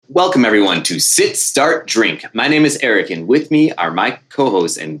Welcome, everyone, to Sit, Start, Drink. My name is Eric, and with me are my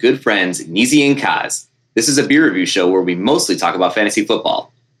co-hosts and good friends, Nizi and Kaz. This is a beer review show where we mostly talk about fantasy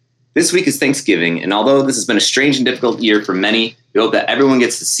football. This week is Thanksgiving, and although this has been a strange and difficult year for many, we hope that everyone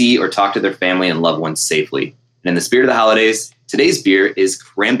gets to see or talk to their family and loved ones safely. And in the spirit of the holidays, today's beer is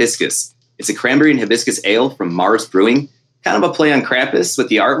Krampbiscus. It's a cranberry and hibiscus ale from Marz Brewing, kind of a play on Krampus with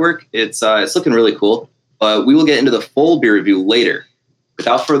the artwork. It's looking really cool, but we will get into the full beer review later.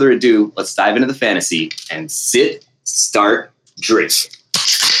 Without further ado, let's dive into the fantasy and sit, start, drink.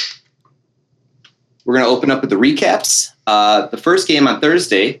 We're going to open up with the recaps. The first game on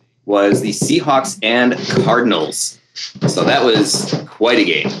Thursday was the Seahawks and Cardinals. So that was quite a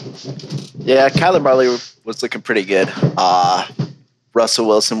game. Yeah, Kyler Murray was looking pretty good. Russell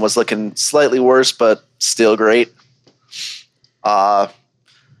Wilson was looking slightly worse, but still great. Do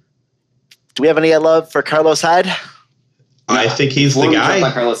we have any love for Carlos Hyde? I think he's the guy. Before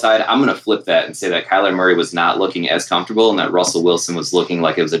we Carlos Hyde, I'm going to flip that and say that Kyler Murray was not looking as comfortable and that Russell Wilson was looking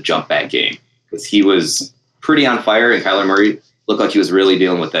like it was a jump back game because he was pretty on fire and Kyler Murray looked like he was really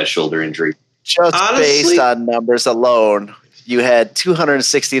dealing with that shoulder injury. Just based on numbers alone, you had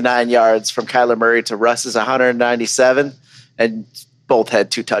 269 yards from Kyler Murray to Russ's 197, and both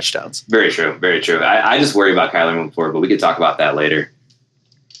had 2 touchdowns. Very true. Very true. I just worry about Kyler moving forward, but we could talk about that later.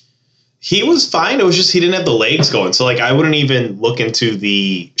 He was fine. It was just he didn't have the legs going. So, I wouldn't even look into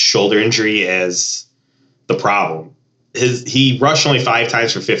the shoulder injury as the problem. He rushed only 5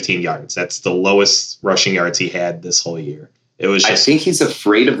 times for 15 yards. That's the lowest rushing yards he had this whole year. It was just, I think he's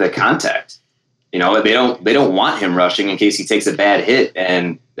afraid of the contact. You know, they don't want him rushing in case he takes a bad hit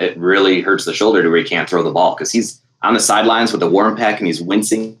and it really hurts the shoulder to where he can't throw the ball because he's on the sidelines with the warm pack and he's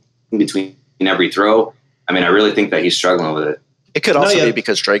wincing in between every throw. I mean, I really think that he's struggling with it. It could also be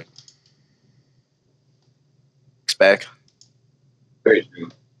because Drake back. Very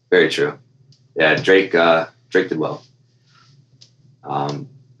true. Very true. Yeah, Drake did well. But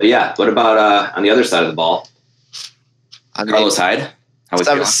yeah, what about on the other side of the ball? Carlos Hyde. How was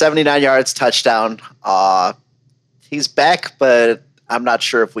he? 79 yards, touchdown. He's back, but I'm not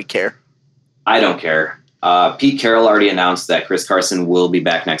sure if we care. I don't care. Pete Carroll already announced that Chris Carson will be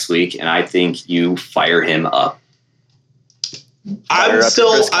back next week, and I think you fire him up. I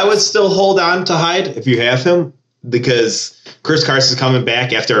would still hold on to Hyde if you have him. Because Chris Carson's coming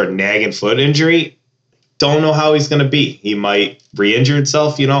back after a nagging foot injury. Don't know how he's going to be. He might re-injure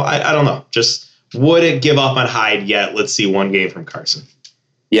himself. I don't know. Just wouldn't give up on Hyde yet. Let's see one game from Carson.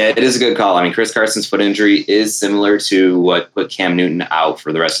 Yeah, it is a good call. I mean, Chris Carson's foot injury is similar to what put Cam Newton out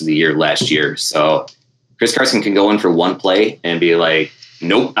for the rest of the year last year. So Chris Carson can go in for one play and be like,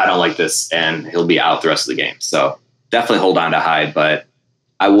 nope, I don't like this. And he'll be out the rest of the game. So definitely hold on to Hyde, but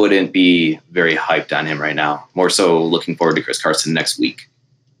I wouldn't be very hyped on him right now. More so looking forward to Chris Carson next week.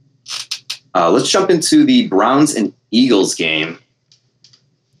 Let's jump into the Browns and Eagles game.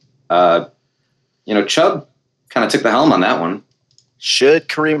 Chubb kind of took the helm on that one. Should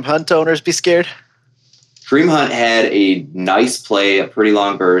Kareem Hunt owners be scared? Kareem Hunt had a nice play, a pretty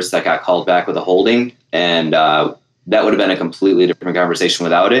long burst that got called back with a holding, and that would have been a completely different conversation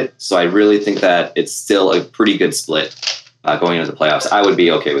without it. So I really think that it's still a pretty good split. Going into the playoffs, I would be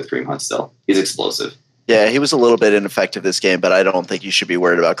okay with Kareem Hunt still. He's explosive. Yeah, he was a little bit ineffective this game, but I don't think you should be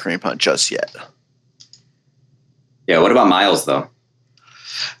worried about Kareem Hunt just yet. Yeah, what about Miles, though?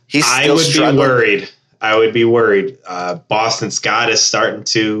 He's still struggling. I would be worried. Boston Scott is starting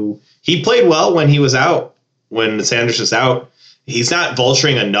to... He played well when he was out, when Sanders was out. He's not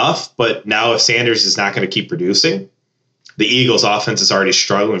vulturing enough, but now if Sanders is not going to keep producing, the Eagles' offense is already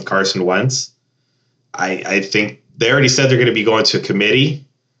struggling with Carson Wentz. I think... They already said they're going to be going to a committee.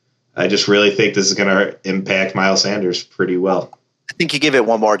 I just really think this is going to impact Miles Sanders pretty well. I think you give it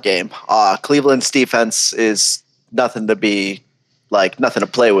one more game. Cleveland's defense is nothing to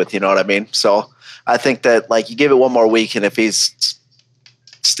play with, you know what I mean? So I think that you give it one more week, and if he's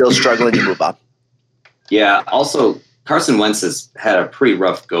still struggling, you move on. Yeah, also, Carson Wentz has had a pretty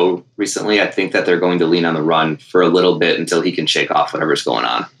rough go recently. I think that they're going to lean on the run for a little bit until he can shake off whatever's going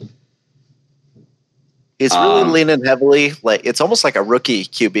on. He's really leaning heavily, it's almost like a rookie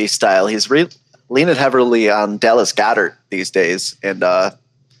QB style. He's leaning heavily on Dallas Goedert these days. And what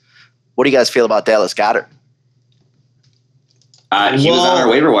do you guys feel about Dallas Goedert? He was on our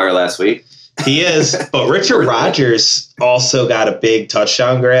waiver wire last week. He is, but Richard Rodgers also got a big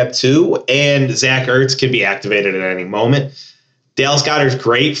touchdown grab too, and Zach Ertz can be activated at any moment. Dallas Goedert's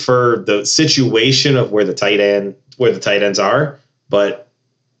great for the situation of where the tight ends are, but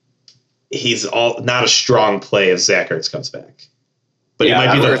he's not a strong play if Zach Ertz comes back. But he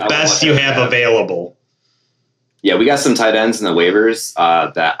might be the best you have available. Yeah, we got some tight ends in the waivers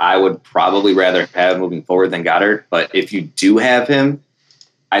that I would probably rather have moving forward than Goddard. But if you do have him,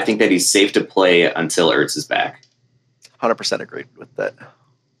 I think that he's safe to play until Ertz is back. 100% agreed with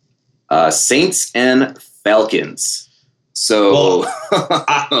that. Saints and Falcons. So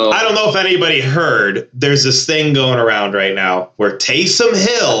I don't know if anybody heard, there's this thing going around right now where Taysom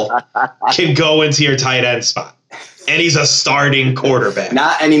Hill can go into your tight end spot. And he's a starting quarterback.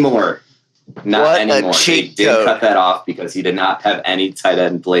 Not anymore. Not anymore. They did cut that off because he did not have any tight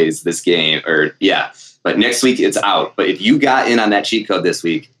end plays this game. But next week it's out. But if you got in on that cheat code this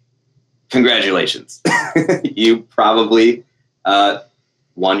week, congratulations. You probably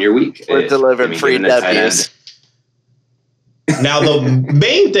won your week. We're delivering free W's. Now, the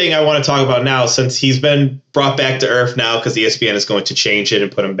main thing I want to talk about now, since he's been brought back to earth now because ESPN is going to change it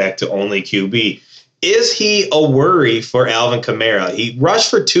and put him back to only QB, is he a worry for Alvin Kamara? He rushed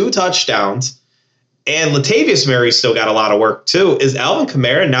for 2 touchdowns, and Latavius Murray still got a lot of work, too. Is Alvin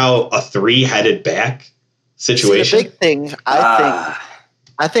Kamara now a 3-headed back situation? See, the big thing, I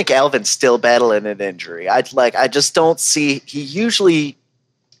think Alvin's still battling an injury. I just don't see – he usually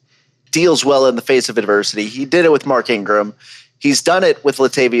deals well in the face of adversity. He did it with Mark Ingram. He's done it with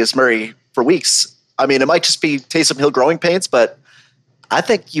Latavius Murray for weeks. I mean, it might just be Taysom Hill growing pains, but I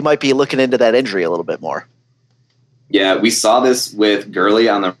think you might be looking into that injury a little bit more. Yeah, we saw this with Gurley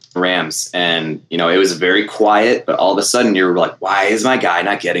on the Rams, and it was very quiet, but all of a sudden you were like, why is my guy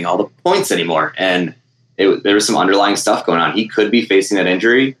not getting all the points anymore? And there was some underlying stuff going on. He could be facing that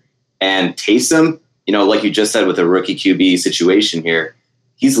injury, and Taysom, like you just said with a rookie QB situation here,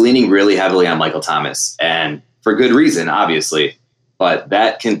 he's leaning really heavily on Michael Thomas, and for good reason, obviously, but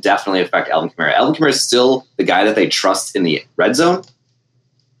that can definitely affect Alvin Kamara. Alvin Kamara is still the guy that they trust in the red zone,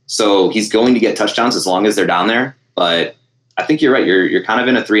 so he's going to get touchdowns as long as they're down there. But I think you're right. You're kind of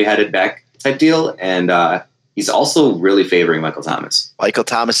in a 3-headed back type deal, and he's also really favoring Michael Thomas. Michael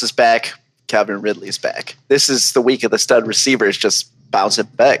Thomas is back. Calvin Ridley's back. This is the week of the stud receivers just bouncing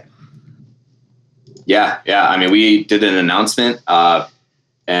back. Yeah. I mean, we did an announcement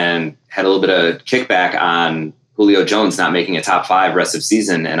and had a little bit of kickback on Julio Jones not making a top 5 rest of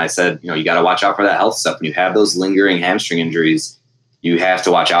season. And I said, you got to watch out for that health stuff. When you have those lingering hamstring injuries, you have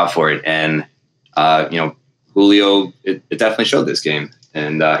to watch out for it. And, Julio, it definitely showed this game.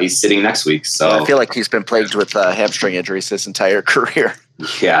 And he's sitting next week. So I feel like he's been plagued with hamstring injuries his entire career.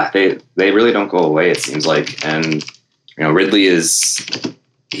 Yeah, they really don't go away, it seems like. And, Ridley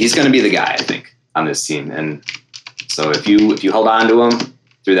he's going to be the guy, I think, on this team. And so if you held on to him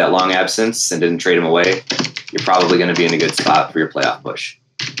through that long absence and didn't trade him away, you're probably going to be in a good spot for your playoff push.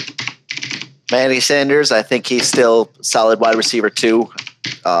 Manny Sanders, I think he's still solid wide receiver too.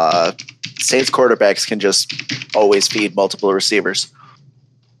 Saints quarterbacks can just always feed multiple receivers.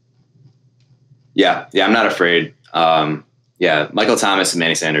 Yeah, I'm not afraid. Michael Thomas and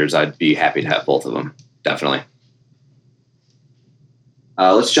Manny Sanders, I'd be happy to have both of them, definitely.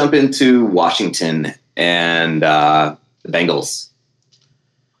 Let's jump into Washington and the Bengals.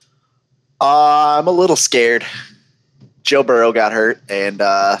 I'm a little scared. Joe Burrow got hurt, and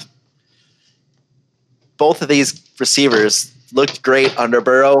both of these receivers looked great under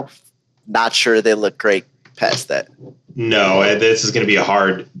Burrow. Not sure they look great past that. No, this is going to be a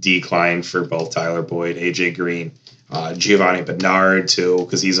hard decline for both Tyler Boyd, AJ Green, Giovanni Bernard too,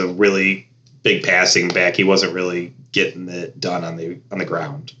 because he's a really big passing back. He wasn't really getting it done on the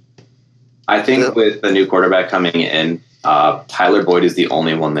ground. I think with the new quarterback coming in, Tyler Boyd is the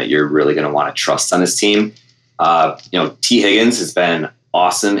only one that you're really going to want to trust on this team. T. Higgins has been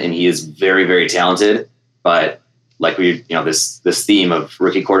awesome, and he is very, very talented. But like this theme of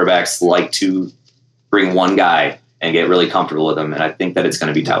rookie quarterbacks like to bring one guy and get really comfortable with him, and I think that it's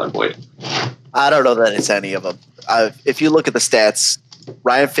going to be Tyler Boyd. I don't know that it's any of them. If you look at the stats,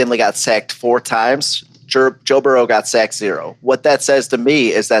 Ryan Finley got sacked 4 times. Joe Burrow got sacked 0. What that says to me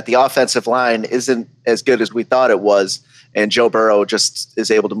is that the offensive line isn't as good as we thought it was, and Joe Burrow just is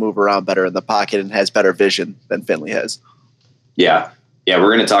able to move around better in the pocket and has better vision than Finley has. Yeah,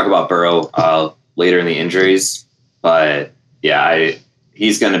 we're going to talk about Burrow later in the injuries, but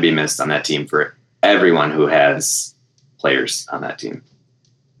he's going to be missed on that team for everyone who has players on that team.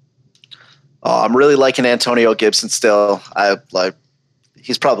 I'm really liking Antonio Gibson still.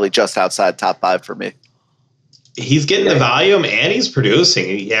 He's probably just outside top 5 for me. He's getting the volume and he's producing.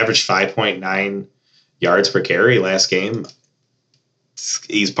 He averaged 5.9 yards per carry last game.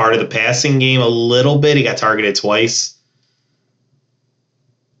 He's part of the passing game a little bit. He got targeted twice.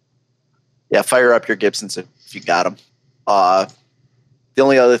 Yeah, fire up your Gibsons if you got them. The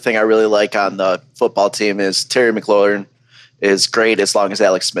only other thing I really like on the football team is Terry McLaurin is great as long as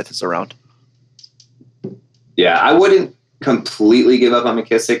Alex Smith is around. Yeah, I wouldn't completely give up on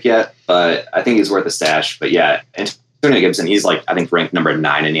McKissick yet, but I think he's worth a stash. But yeah, Antonio Gibson, he's like, I think ranked number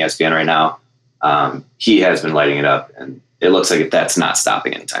 9 in ESPN right now. He has been lighting it up, and it looks like that's not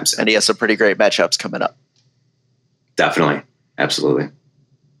stopping anytime soon. And he has some pretty great matchups coming up. Definitely. Absolutely.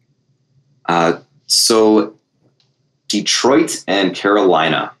 So Detroit and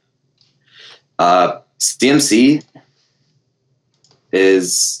Carolina. CMC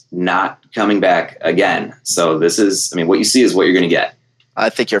is not coming back again. So this is, I mean, what you see is what you're going to get. I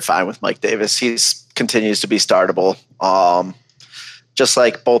think you're fine with Mike Davis. He continues to be startable. Just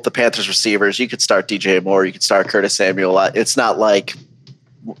like both the Panthers receivers, you could start DJ Moore, you could start Curtis Samuel. It's not like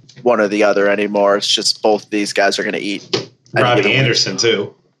one or the other anymore. It's just both these guys are going to eat. Robbie Anderson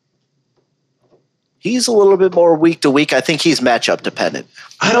too. He's a little bit more week to week. I think he's matchup dependent.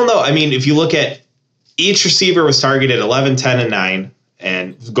 I don't know. I mean, if you look at each receiver was targeted 11, 10, and 9,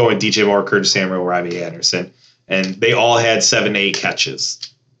 and going DJ Moore, Curtis Samuel, Robbie Anderson, and they all had 7 to 8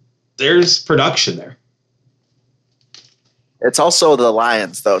 catches. There's production there. It's also the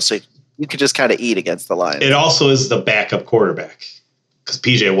Lions, though, so you could just kind of eat against the Lions. It also is the backup quarterback because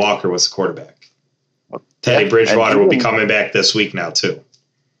PJ Walker was the quarterback. Teddy Bridgewater will be coming back this week now, too.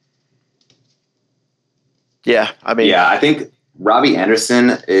 Yeah, I mean... Yeah, I think Robbie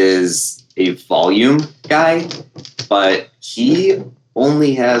Anderson is a volume guy, but he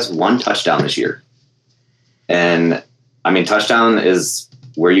only has 1 touchdown this year. And, I mean, touchdown is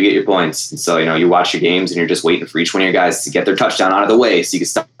where you get your points. And so, you watch your games and you're just waiting for each one of your guys to get their touchdown out of the way so you can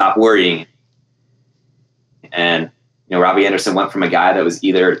stop worrying. And, Robbie Anderson went from a guy that was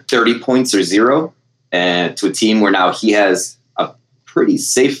either 30 points or 0 and to a team where now he has a pretty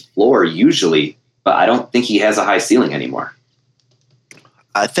safe floor usually, but I don't think he has a high ceiling anymore.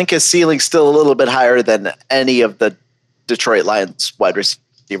 I think his ceiling's still a little bit higher than any of the Detroit Lions wide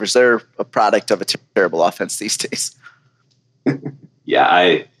receivers. They're a product of a terrible offense these days. Yeah,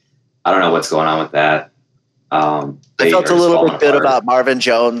 I don't know what's going on with that. I felt a little bit good about Marvin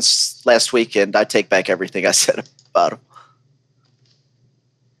Jones last weekend. I take back everything I said about him.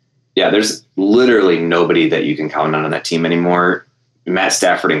 Yeah, there's literally nobody that you can count on that team anymore, Matt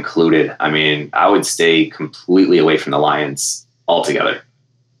Stafford included. I mean, I would stay completely away from the Lions altogether.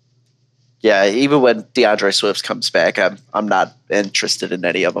 Yeah, even when DeAndre Swift comes back, I'm not interested in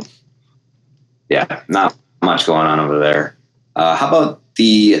any of them. Yeah, not much going on over there. How about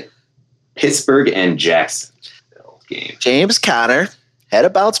the Pittsburgh and Jacksonville game? James Conner had a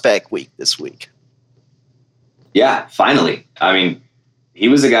bounce back week this week. Yeah, finally. I mean, he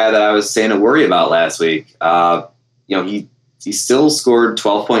was a guy that I was saying to worry about last week. He still scored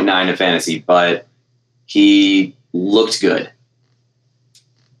 12.9 in fantasy, but he looked good.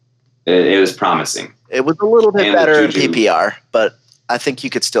 It was promising. It was a little bit better in PPR, but I think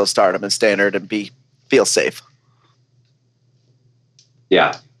you could still start him in standard and feel safe.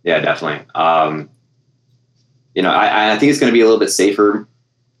 Yeah, definitely. I think it's going to be a little bit safer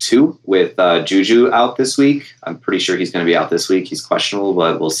too with Juju out this week. I'm pretty sure he's going to be out this week. He's questionable,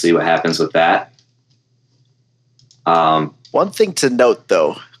 but we'll see what happens with that. One thing to note,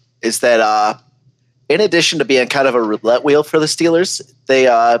 though, is that in addition to being kind of a roulette wheel for the Steelers,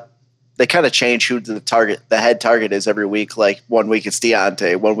 they kind of change who the head target is every week. Like 1 week it's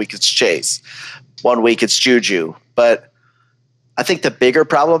Deontay, 1 week it's Chase, 1 week it's Juju. But I think the bigger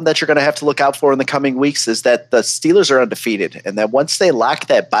problem that you're going to have to look out for in the coming weeks is that the Steelers are undefeated, and that once they lock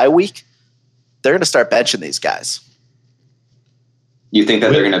that bye week, they're going to start benching these guys. You think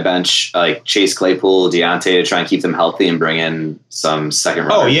that they're going to bench like Chase Claypool, Deontay to try and keep them healthy and bring in some second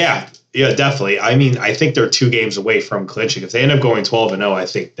runners? Oh, yeah. Yeah, definitely. I mean, I think they're 2 games away from clinching. If they end up going 12-0, I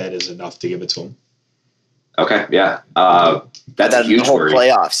think that is enough to give it to them. Okay, yeah. That's a huge worry.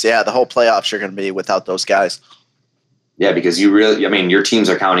 Playoffs. Yeah, the whole playoffs are going to be without those guys. Yeah, because your teams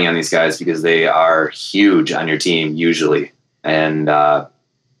are counting on these guys because they are huge on your team usually. And,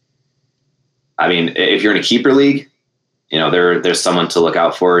 if you're in a keeper league, there's someone to look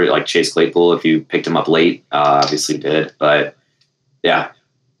out for, like Chase Claypool, if you picked him up late, obviously did. But, yeah.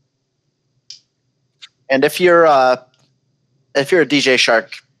 And if you're a DJ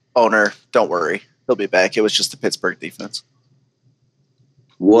Shark owner, don't worry. He'll be back. It was just the Pittsburgh defense.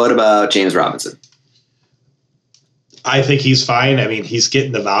 What about James Robinson? I think he's fine. I mean, he's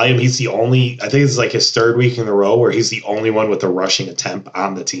getting the volume. He's the only – I think it's like his 3rd week in a row where he's the only one with a rushing attempt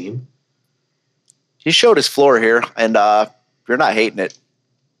on the team. He showed his floor here, and you're not hating it.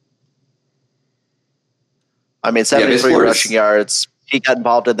 I mean, 73 rushing yards. He got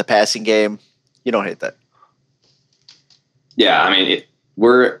involved in the passing game. You don't hate that. Yeah, I mean,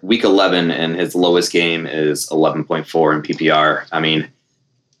 we're week 11, and his lowest game is 11.4 in PPR. I mean,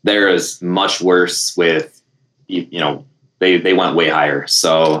 there is much worse with they went way higher.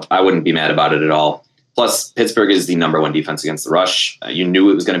 So I wouldn't be mad about it at all. Plus, Pittsburgh is the number one defense against the rush. You knew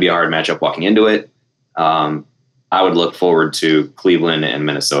it was going to be a hard matchup walking into it. I would look forward to Cleveland and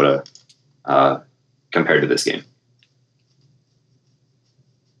Minnesota compared to this game.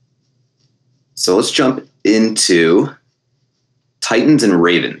 So let's jump into Titans and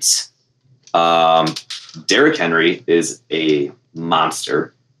Ravens. Derrick Henry is a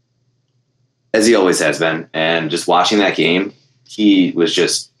monster, as he always has been. And just watching that game, he was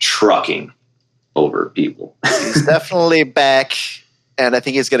just trucking over people. He's definitely back, and I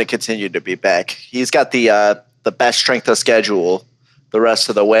think he's going to continue to be back. He's got the best strength of schedule the rest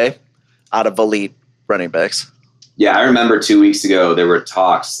of the way out of elite running backs. Yeah, I remember 2 weeks ago there were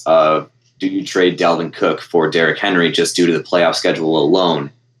talks of, do you trade Dalvin Cook for Derrick Henry just due to the playoff schedule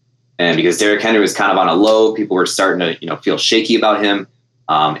alone? And because Derrick Henry was kind of on a low, people were starting to feel shaky about him.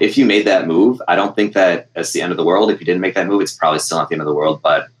 If you made that move, I don't think that that's the end of the world. If you didn't make that move, it's probably still not the end of the world.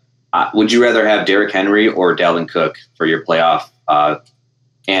 But would you rather have Derrick Henry or Dalvin Cook for your playoff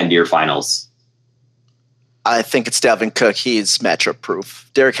and your finals? I think it's Dalvin Cook. He's matchup proof.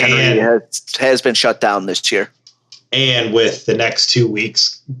 Derrick Henry has been shut down this year. And with the next 2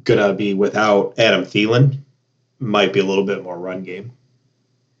 weeks going to be without Adam Thielen, might be a little bit more run game.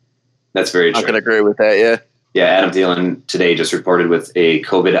 That's very true. I can agree with that, yeah. Yeah, Adam Thielen today just reported with a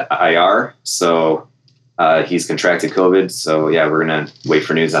COVID IR, so he's contracted COVID. So, yeah, we're going to wait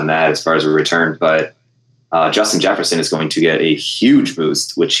for news on that as far as a return. But Justin Jefferson is going to get a huge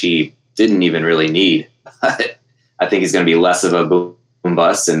boost, which he didn't even really need. I think he's going to be less of a boom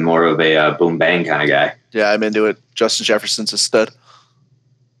bust and more of a boom bang kind of guy. Yeah, I'm into it. Justin Jefferson's a stud.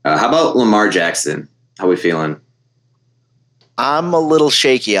 How about Lamar Jackson? How we feeling? I'm a little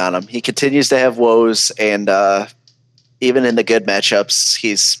shaky on him. He continues to have woes, and even in the good matchups,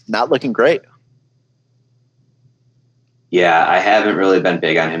 he's not looking great. Yeah, I haven't really been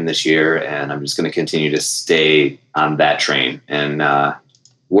big on him this year, and I'm just going to continue to stay on that train and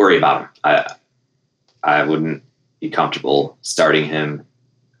worry about him. I wouldn't be comfortable starting him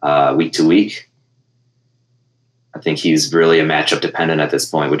week to week. I think he's really a matchup dependent at this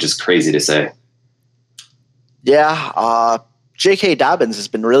point, which is crazy to say. Yeah, J.K. Dobbins has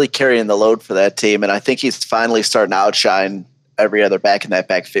been really carrying the load for that team, and I think he's finally starting to outshine every other back in that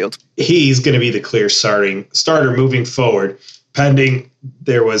backfield. He's going to be the clear starter moving forward, pending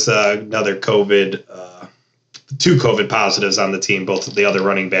there was another two COVID positives on the team, both of the other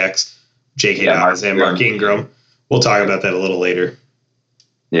running backs, J.K. Dobbins and Mark Ingram. We'll talk about that a little later.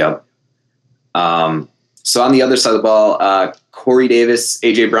 Yeah. So on the other side of the ball, Corey Davis,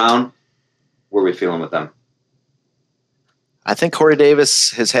 A.J. Brown, where are we feeling with them? I think Corey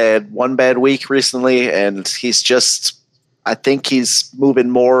Davis has had one bad week recently, and I think he's moving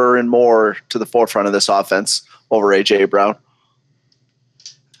more and more to the forefront of this offense over A.J. Brown.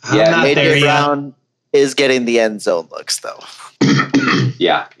 Yeah, A.J. Brown is getting the end zone looks, though.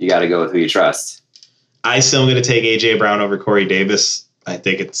 Yeah, you got to go with who you trust. I still am going to take A.J. Brown over Corey Davis. I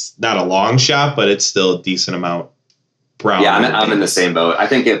think it's not a long shot, but it's still a decent amount. Brown. Yeah, I'm in the same boat. I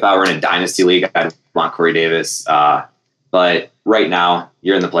think if I were in a dynasty league, I'd want Corey Davis. But right now,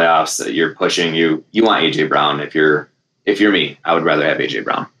 you're in the playoffs. You're pushing. You want A.J. Brown. If you're me, I would rather have A.J.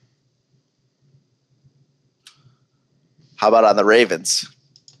 Brown. How about on the Ravens?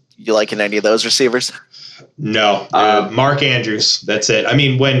 You liking any of those receivers? No. Mark Andrews. That's it. I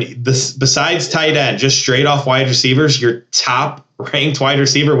mean, besides tight end, just straight off wide receivers, your top ranked wide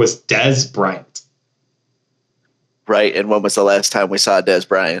receiver was Dez Bryant. Right. And when was the last time we saw Dez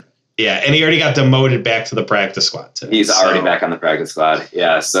Bryant? Yeah, and he already got demoted back to the practice squad today. He's already back on the practice squad.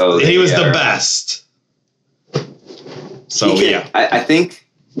 Yeah, so he was the best. So yeah, I think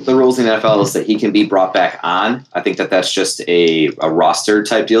the rules in the NFL is that he can be brought back on. I think that's just a roster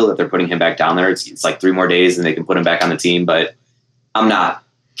type deal that they're putting him back down there. It's like 3 more days and they can put him back on the team. But I'm not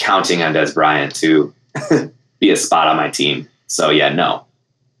counting on Dez Bryant to be a spot on my team. So yeah, no.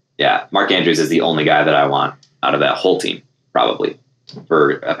 Yeah, Mark Andrews is the only guy that I want out of that whole team, probably,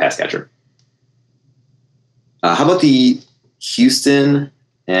 for a pass catcher. How about the Houston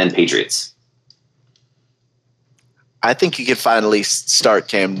and Patriots? I think you could finally start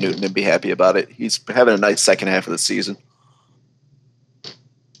Cam Newton and be happy about it. He's having a nice second half of the season.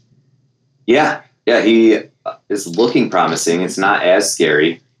 Yeah, he is looking promising. It's not as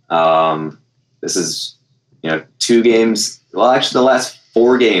scary. This is, 2 games. Well, actually, the last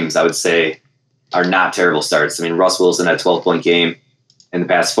 4 games, I would say, are not terrible starts. I mean, Russ Wilson had a 12-point game in the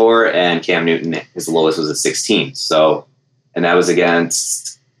past 4, and Cam Newton, his lowest was a 16. So, and that was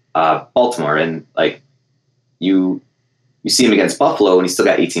against Baltimore. And you see him against Buffalo, and he still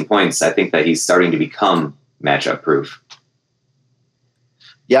got 18 points. I think that he's starting to become matchup proof.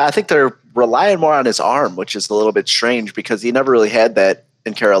 Yeah, I think they're relying more on his arm, which is a little bit strange because he never really had that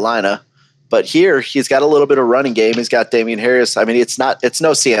in Carolina. But here, he's got a little bit of running game. He's got Damian Harris. I mean, it's no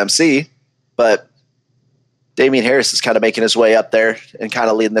CMC, but Damian Harris is kind of making his way up there and kind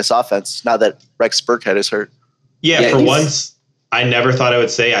of leading this offense now that Rex Burkhead is hurt. Yeah, for once, I never thought I would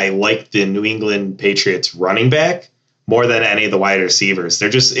say I like the New England Patriots running back more than any of the wide receivers. They're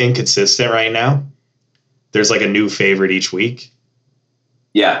just inconsistent right now. There's like a new favorite each week.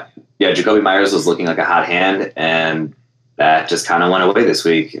 Yeah. Jacoby Myers was looking like a hot hand, and that just kind of went away this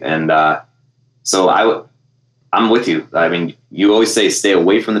week. And so I'm with you. I mean, you always say stay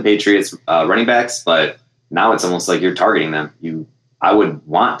away from the Patriots running backs, but now it's almost like you're targeting them. I would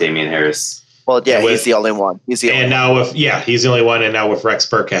want Damian Harris. Well, yeah, he's the only one. He's the only one. And now with Rex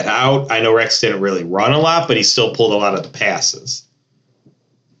Burkhead out, I know Rex didn't really run a lot, but he still pulled a lot of the passes.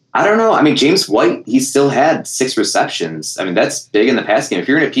 I don't know. I mean, James White, he still had 6 receptions. I mean, that's big in the pass game. If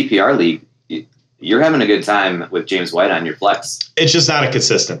you're in a PPR league, you're having a good time with James White on your flex. It's just not a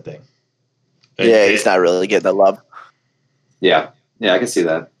consistent thing. He's not really getting the love. Yeah, I can see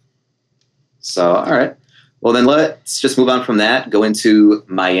that. So, all right. Well, then let's just move on from that. Go into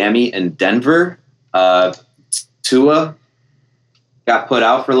Miami and Denver. Tua got put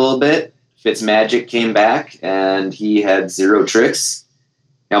out for a little bit. Fitzmagic came back, and he had 0 tricks.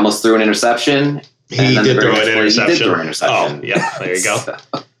 He almost threw an interception. He did throw an interception. Oh, yeah, there you go. So,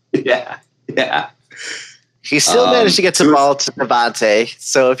 yeah. He still managed to get the ball to Devontae.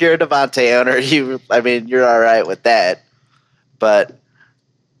 So if you're a Devontae owner, you're all right with that. But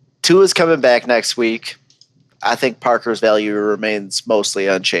Tua's coming back next week. I think Parker's value remains mostly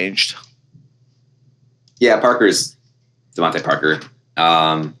unchanged. Yeah, Devontae Parker.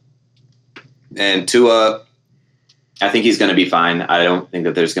 And Tua, I think he's going to be fine. I don't think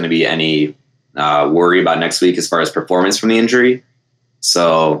that there's going to be any worry about next week as far as performance from the injury.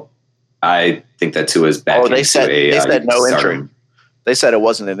 So I think that Tua is back. They said no injury. They said it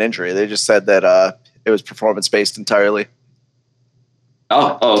wasn't an injury. They just said that it was performance based entirely.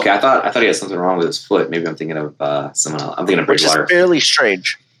 Oh, okay. I thought he had something wrong with his foot. Maybe I'm thinking of someone else. I'm thinking of Bridgewater.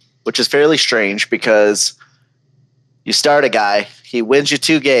 Which is fairly strange because you start a guy, he wins you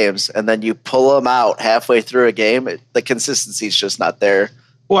 2 games, and then you pull him out halfway through a game. The consistency is just not there.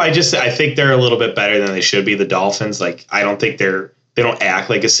 Well, I think they're a little bit better than they should be. The Dolphins, I don't think they don't act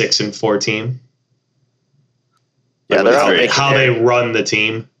like a 6-4 team. Yeah, they're how they run the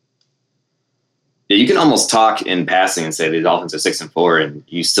team. Yeah, you can almost talk in passing and say the Dolphins are 6-4, and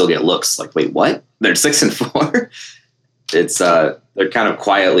you still get looks like, wait, what? They're 6-4. It's they're kind of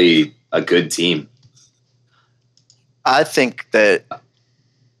quietly a good team. I think that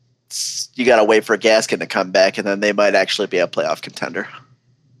you got to wait for Gaskin to come back, and then they might actually be a playoff contender.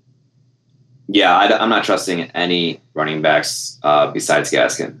 Yeah, I'm not trusting any running backs besides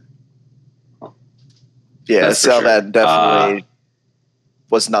Gaskin. Yeah, Salvan definitely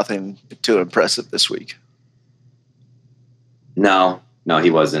was nothing too impressive this week. No, he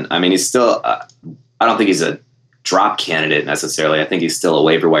wasn't. I mean, he's still I don't think he's a drop candidate necessarily. I think he's still a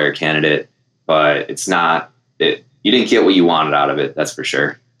waiver wire candidate, but it's not it. You didn't get what you wanted out of it, that's for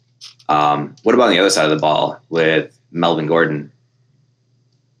sure. What about on the other side of the ball with Melvin Gordon?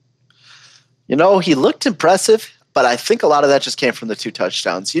 He looked impressive, but I think a lot of that just came from the 2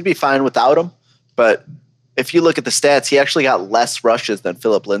 touchdowns. You'd be fine without him, but if you look at the stats, he actually got less rushes than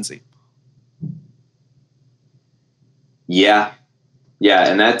Phillip Lindsay. Yeah,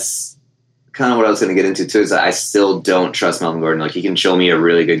 and that's kind of what I was going to get into too. Is that I still don't trust Melvin Gordon. Like, he can show me a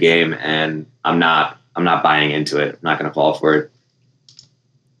really good game, and I'm not buying into it. I'm not going to fall for it.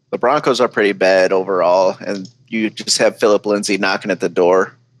 The Broncos are pretty bad overall, and you just have Phillip Lindsay knocking at the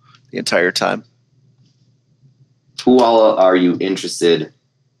door the entire time. Who all are you interested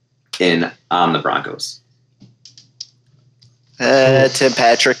in on the Broncos? Tim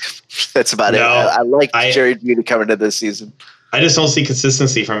Patrick. That's about it. I like Jerry Jeudy coming to this season. I just don't see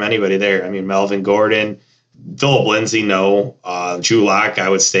consistency from anybody there. I mean, Melvin Gordon, Phillip Lindsay, no. Drew Lock, I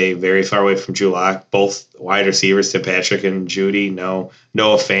would stay very far away from Drew Lock. Both wide receivers, Tim Patrick and Jeudy, no.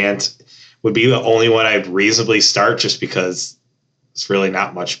 Noah Fant would be the only one I'd reasonably start just because it's really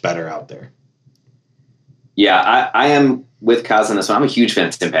not much better out there. Yeah, I am with Kaz on this one. I'm a huge fan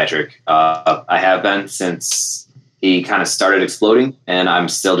of Tim Patrick. I have been since he kind of started exploding, and I'm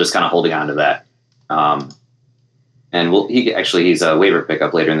still just kind of holding on to that. And he's a waiver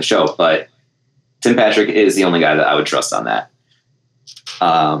pickup later in the show, but Tim Patrick is the only guy that I would trust on that.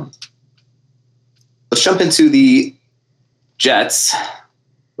 Let's jump into the Jets,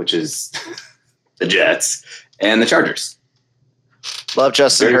 which is the Jets, and the Chargers. Love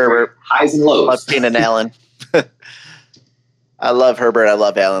Justin Herbert. Highs and lows. Love Keenan Allen. I love Herbert. I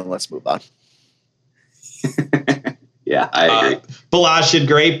love Allen. Let's move on. Yeah, I agree. Balazs did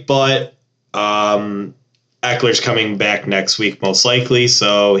great, but Eckler's coming back next week most likely,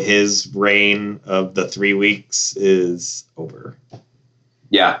 so his reign of the 3 weeks is over.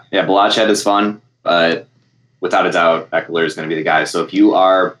 Yeah, Balazs had his fun, but without a doubt, Eckler is going to be the guy. So if you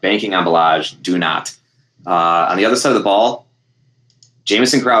are banking on Balazs, do not. On the other side of the ball,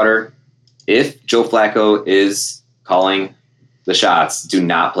 Jamison Crowder, if Joe Flacco is calling the shots, do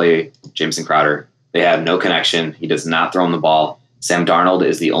not play Jamison Crowder. They have no connection. He does not throw him the ball. Sam Darnold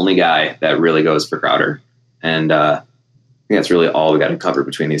is the only guy that really goes for Crowder. And I think that's really all we got to cover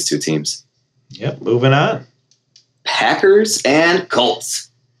between these two teams. Yep, moving on. Packers and Colts.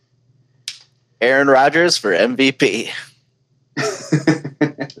 Aaron Rodgers for MVP.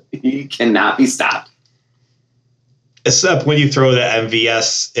 He cannot be stopped. Except when you throw the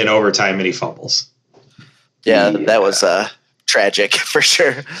MVS in overtime and he fumbles. Yeah, that was tragic for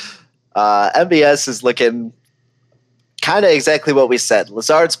sure. MVS is looking kind of exactly what we said.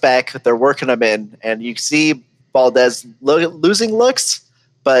 Lazard's back. They're working him in. And you see Valdez losing looks,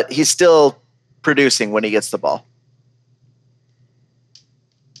 but he's still producing when he gets the ball.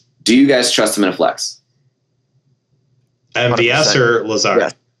 Do you guys trust him in a flex? MVS 100%. or Lazard? Yeah.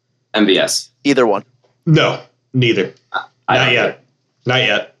 MVS. Either one. No, neither. Not yet. Not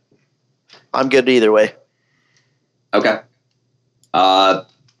yet. I'm good either way. Okay.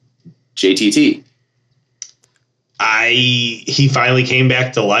 JTT. He finally came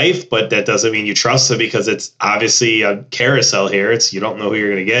back to life, but that doesn't mean you trust him because it's obviously a carousel here. You don't know who you're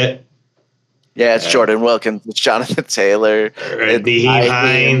going to get. Yeah, it's Jordan Wilkins. It's Jonathan Taylor. It's Nyheim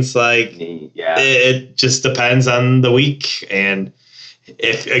Hines. It just depends on the week. And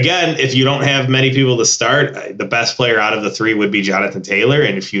if you don't have many people to start, the best player out of the three would be Jonathan Taylor.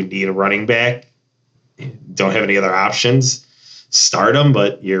 And if you need a running back, don't have any other options, start him.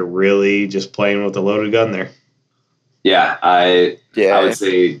 But you're really just playing with a loaded gun there. Yeah, I would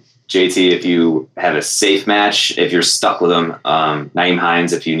say JT, if you have a safe match, if you're stuck with them, Nyheim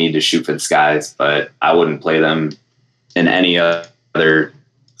Hines, if you need to shoot for the skies, but I wouldn't play them in any other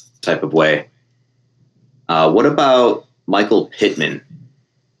type of way. What about Michael Pittman?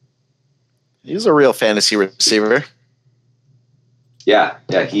 He's a real fantasy receiver. Yeah,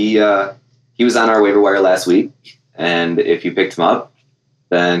 he was on our waiver wire last week, and if you picked him up,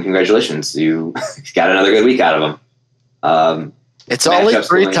 then congratulations, you got another good week out of him. It's only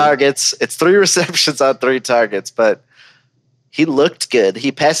 3 targets. It's 3 receptions on 3 targets, but he looked good.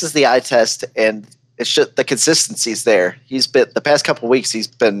 He passes the eye test, and it's just the consistency's there. He's been the past couple of weeks. He's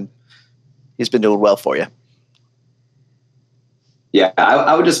been doing well for you. Yeah,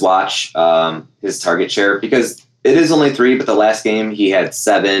 I would just watch his target share because it is only 3, but the last game he had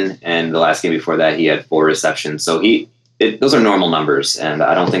 7, and the last game before that he had 4 receptions. So those are normal numbers, and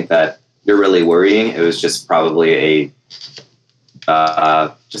I don't think that you're really worrying. It was just probably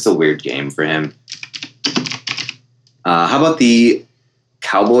just a weird game for him. How about the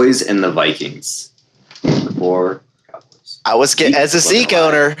Cowboys and the Vikings? The 4 Cowboys. I was as a Zeke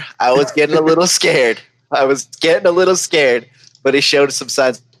owner, I was getting a little scared. But he showed some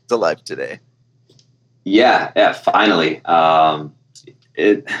signs of life today. Yeah, finally.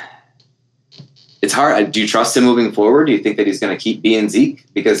 It's hard. Do you trust him moving forward? Do you think that he's going to keep being Zeke?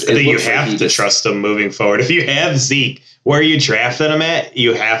 Because I think you have to trust him moving forward. If you have Zeke, where you drafted him at,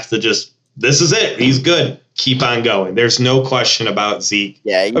 you have to this is it. He's good. Keep on going. There's no question about Zeke.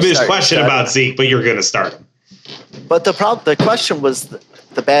 Yeah, there's a question about Zeke, but you're going to start him. But the question was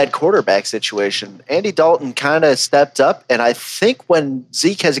the bad quarterback situation. Andy Dalton kind of stepped up, and I think when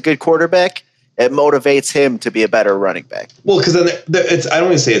Zeke has a good quarterback, it motivates him to be a better running back. Well, because then I don't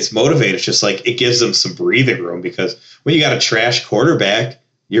want to say it's motivated. It's just like it gives them some breathing room because when you got a trash quarterback,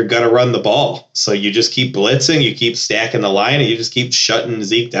 you're going to run the ball. So you just keep blitzing, you keep stacking the line, and you just keep shutting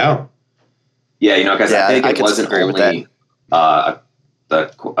Zeke down. Yeah, because I think it wasn't only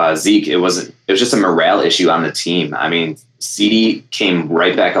Zeke. It was just a morale issue on the team. I mean, CD came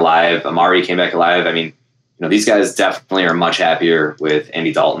right back alive. Amari came back alive. I mean, these guys definitely are much happier with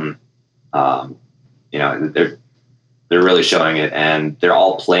Andy Dalton. They're really showing it, and they're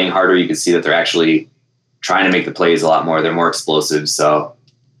all playing harder. You can see that they're actually trying to make the plays a lot more. They're more explosive. So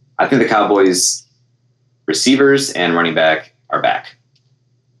I think the Cowboys receivers and running back are back.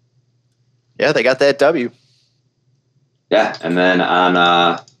 Yeah, they got that W. Yeah, and then on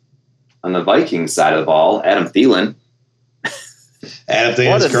the Vikings side of the ball, Adam Thielen. Adam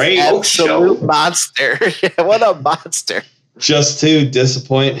Thielen's great. Absolute monster. Yeah, what a monster. Just to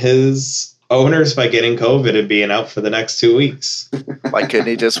disappoint his owners by getting COVID and being out for the next 2 weeks. Why couldn't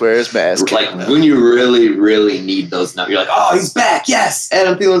he just wear his mask? Like when you really, really need those numbers, you're like, oh, he's back. Yes.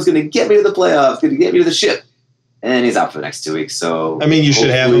 Adam Thielen's going to get me to the playoffs, going to get me to the ship. And he's out for the next 2 weeks. So I mean, you should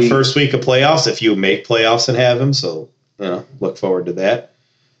have him first week of playoffs if you make playoffs and have him. So, look forward to that.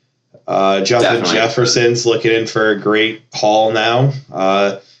 Justin Jefferson's looking in for a great haul now.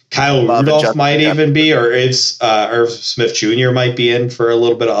 Kyle Rudolph might even be, or is Irv Smith Jr. might be in for a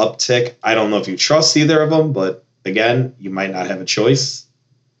little bit of uptick. I don't know if you trust either of them, but again, you might not have a choice.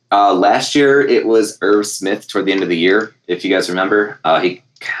 Last year, it was Irv Smith toward the end of the year, if you guys remember. He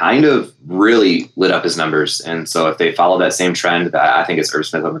kind of really lit up his numbers. And so if they follow that same trend, I think it's Irv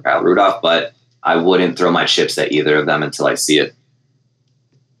Smith over Kyle Rudolph, but I wouldn't throw my chips at either of them until I see it.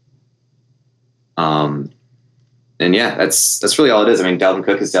 And yeah, that's really all it is. I mean, Dalvin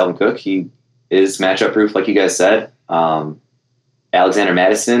Cook is Dalvin Cook. He is matchup proof, like you guys said. Alexander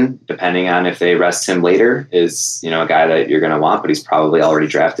Mattison, depending on if they rest him later, is a guy that you're going to want, but he's probably already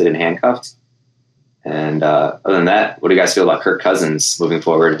drafted and handcuffed. And other than that, what do you guys feel about Kirk Cousins moving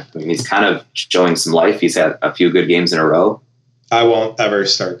forward? I mean, he's kind of showing some life. He's had a few good games in a row. I won't ever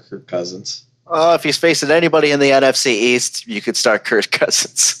start Kirk Cousins. If he's facing anybody in the NFC East, you could start Kirk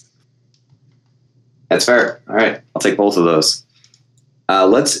Cousins. That's fair. All right. I'll take both of those.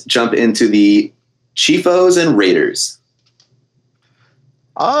 Let's jump into the Chiefos and Raiders.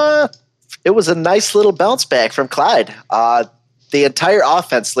 It was a nice little bounce back from Clyde. The entire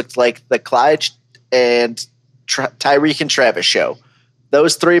offense looked like the Clyde and Tyreek and Travis show.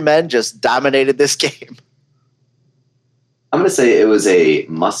 Those three men just dominated this game. I'm going to say it was a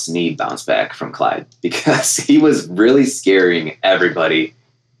must-need bounce back from Clyde because he was really scaring everybody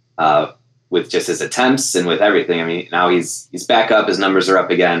with just his attempts and with everything. I mean, now he's back up. His numbers are up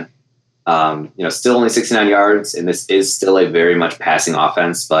again. Still only 69 yards, and this is still a very much passing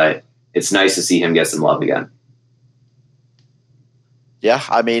offense, but it's nice to see him get some love again. Yeah,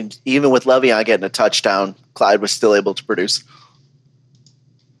 I mean, even with Le'Veon getting a touchdown, Clyde was still able to produce.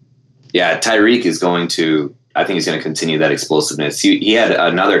 Yeah, Tyreek is going to – I think he's going to continue that explosiveness. He had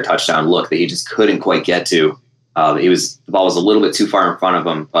another touchdown look that he just couldn't quite get to. The ball was a little bit too far in front of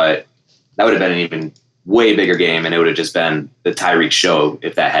him, but that would have been an even way bigger game, and it would have just been the Tyreek show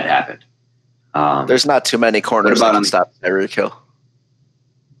if that had happened. There's not too many corners that can stop Tyreek Hill.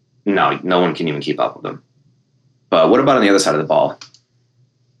 No one can even keep up with him. But what about on the other side of the ball?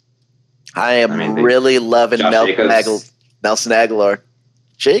 I am really loving Nelson Aguilar.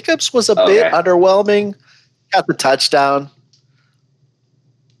 Jacobs was a bit underwhelming. Got the touchdown.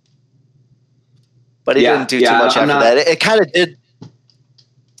 But he didn't do too much after that. It kind of did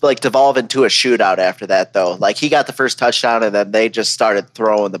devolve into a shootout after that, though. Like, he got the first touchdown, and then they just started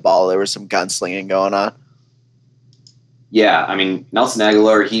throwing the ball. There was some gunslinging going on. Yeah, I mean, Nelson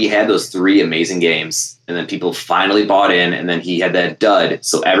Aguilar, he had those 3 amazing games, and then people finally bought in, and then he had that dud,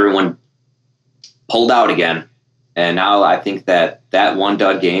 so everyone pulled out again. And now I think that one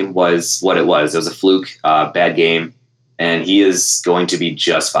dud game was what it was. It was a fluke, bad game, and he is going to be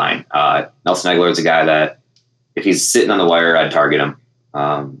just fine. Nelson Aguilar is a guy that if he's sitting on the wire, I'd target him.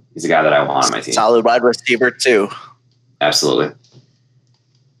 He's a guy that I want on my team. Solid wide receiver, too. Absolutely.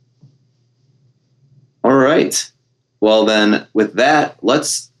 All right. Well, then, with that,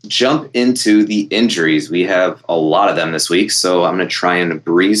 let's jump into the injuries. We have a lot of them this week, so I'm going to try and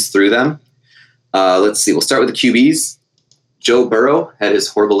breeze through them. Let's see. We'll start with the QBs. Joe Burrow had his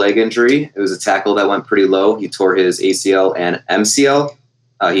horrible leg injury. It was a tackle that went pretty low. He tore his ACL and MCL.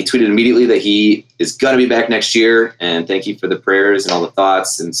 He tweeted immediately that he is going to be back next year, and thank you for the prayers and all the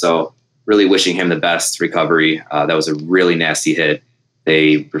thoughts. And so really wishing him the best recovery. That was a really nasty hit.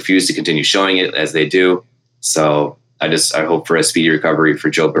 They refuse to continue showing it as they do. So I hope for a speedy recovery for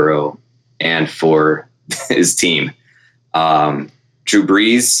Joe Burrow and for his team. Drew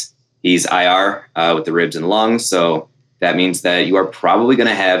Brees, he's IR with the ribs and lungs. So that means that you are probably going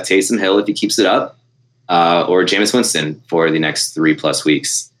to have Taysom Hill if he keeps it up. Or Jameis Winston for the next 3+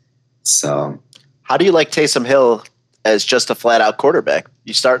 weeks. So, how do you like Taysom Hill as just a flat-out quarterback?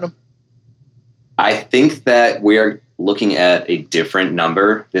 You starting him? I think that we are looking at a different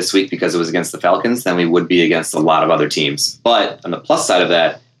number this week because it was against the Falcons than we would be against a lot of other teams. But on the plus side of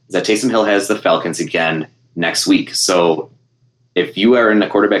that is that Taysom Hill has the Falcons again next week. So if you are in a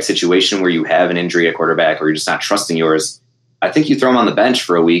quarterback situation where you have an injury at quarterback or you're just not trusting yours, I think you throw him on the bench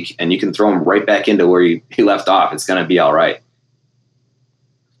for a week and you can throw him right back into where he left off. It's going to be all right.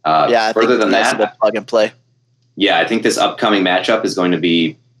 I further think than that, plug and play. Yeah, I think this upcoming matchup is going to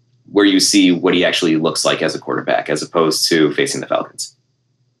be where you see what he actually looks like as a quarterback as opposed to facing the Falcons.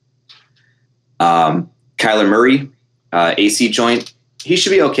 Kyler Murray, AC joint, he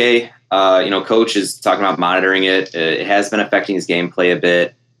should be okay. Coach is talking about monitoring it. It has been affecting his gameplay a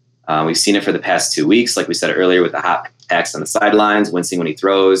bit. We've seen it for the past 2 weeks, like we said earlier, with the hot packs on the sidelines, wincing when he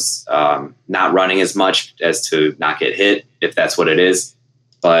throws, not running as much as to not get hit, if that's what it is.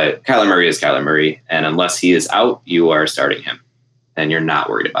 But Kyler Murray is Kyler Murray, and unless he is out, you are starting him, and you're not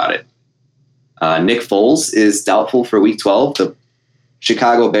worried about it. Nick Foles is doubtful for Week 12. The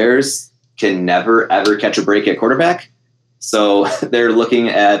Chicago Bears can never, ever catch a break at quarterback. So they're looking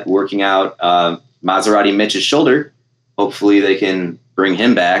at working out Maserati Mitch's shoulder. Hopefully they can bring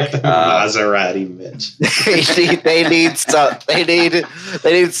him back. Maserati Mitch. they need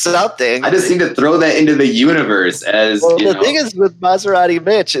something. I just need to throw that into the universe as the thing is with Maserati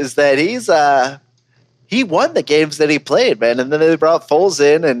Mitch is that he won the games that he played, man, and then they brought Foles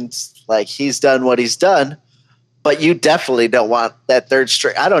in and he's done what he's done. But you definitely don't want that third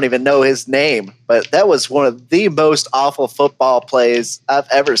string. I don't even know his name, but that was one of the most awful football plays I've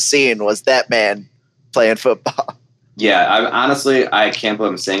ever seen, was that man playing football. Yeah, I can't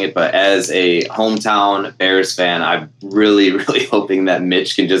believe I'm saying it, but as a hometown Bears fan, I'm really, really hoping that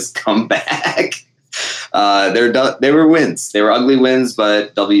Mitch can just come back. They were wins. They were ugly wins,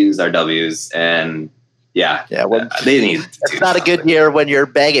 but W's are W's. And yeah, they need to It's not a good year when you're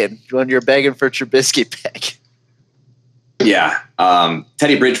begging for Trubisky back. Yeah.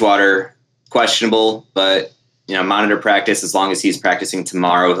 Teddy Bridgewater, questionable, but monitor practice. As long as he's practicing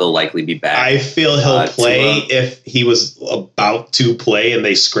tomorrow, he'll likely be back. I feel he'll play if he was about to play and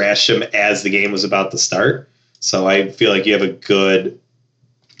they scratched him as the game was about to start. So I feel like you have a good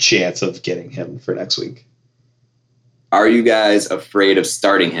chance of getting him for next week. Are you guys afraid of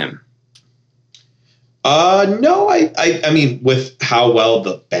starting him? No, I mean, with how well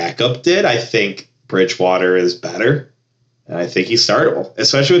the backup did, I think Bridgewater is better. And I think he's startable,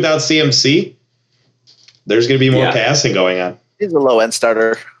 especially without CMC. There's going to be more passing going on. He's a low-end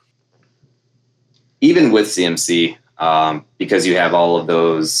starter. Even with CMC, because you have all of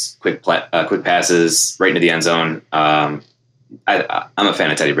those quick passes right into the end zone, I'm a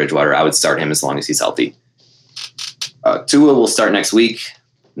fan of Teddy Bridgewater. I would start him as long as he's healthy. Tua will start next week.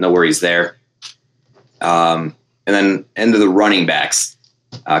 No worries there. And then into the running backs.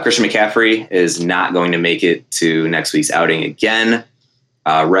 Christian McCaffrey is not going to make it to next week's outing again.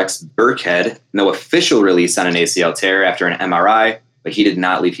 Rex Burkhead, no official release on an ACL tear after an MRI, but he did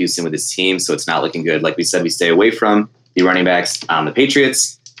not leave Houston with his team, so it's not looking good. Like we said, we stay away from the running backs on the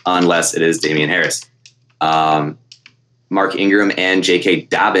Patriots unless it is Damian Harris. Mark Ingram and J.K.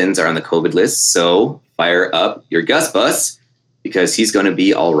 Dobbins are on the COVID list, so fire up your Gus Bus because he's going to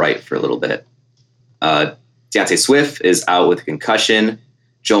be all right for a little bit. Deontay Swift is out with a concussion.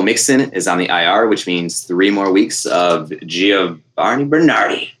 Joe Mixon is on the IR, which means 3 more weeks of Giovanni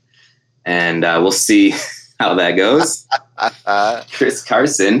Bernardi. And we'll see how that goes. Chris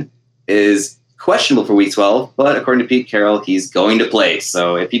Carson is questionable for Week 12, but according to Pete Carroll, he's going to play.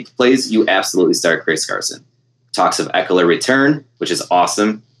 So if he plays, you absolutely start Chris Carson. Talks of Eckler return, which is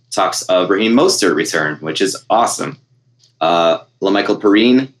awesome. Talks of Raheem Mostert return, which is awesome. LaMichael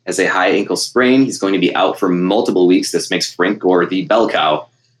Perrine has a high ankle sprain. He's going to be out for multiple weeks. This makes Frank Gore the bell cow.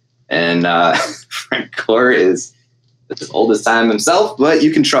 And Frank Gore is as old as time himself, but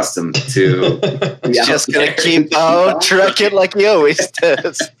you can trust him to be just going to keep on trucking like he always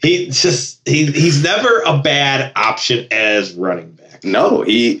does. He's never a bad option as running back. No,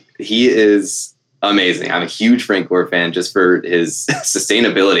 he is amazing. I'm a huge Frank Gore fan just for his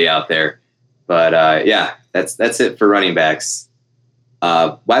sustainability out there. But that's it for running backs.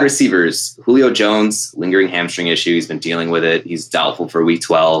 Wide receivers, Julio Jones, lingering hamstring issue. He's been dealing with it. He's doubtful for Week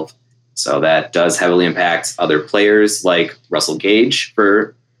 12. So that does heavily impact other players like Russell Gage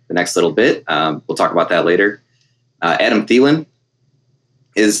for the next little bit. We'll talk about that later. Adam Thielen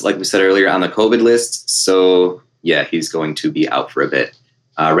is, like we said earlier, on the COVID list. So, yeah, he's going to be out for a bit.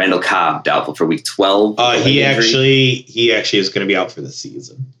 Randall Cobb, doubtful for Week 12. He actually is going to be out for the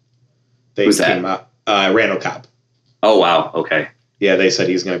season. Who's that? Randall Cobb. Oh, wow. Okay. Yeah, they said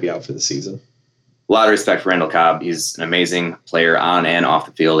he's going to be out for the season. A lot of respect for Randall Cobb. He's an amazing player on and off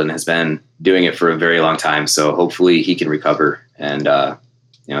the field and has been doing it for a very long time. So hopefully he can recover and,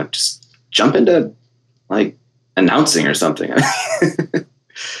 just jump into like announcing or something.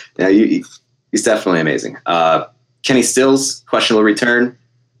 Yeah, he's definitely amazing. Kenny Stills, questionable return.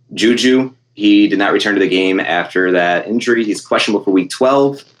 Juju, he did not return to the game after that injury. He's questionable for Week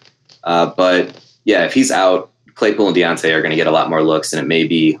 12. But yeah, if he's out, Claypool and Deontay are going to get a lot more looks, and it may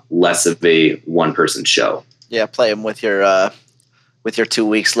be less of a one-person show. Yeah, play him with your 2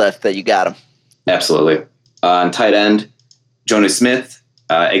 weeks left that you got him. Absolutely. On tight end, Jonnu Smith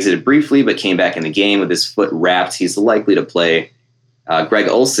exited briefly, but came back in the game with his foot wrapped. He's likely to play. Greg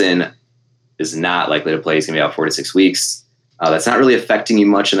Olsen is not likely to play. He's going to be out 4 to 6 weeks. That's not really affecting you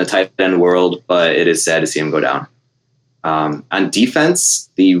much in the tight end world, but it is sad to see him go down. On defense,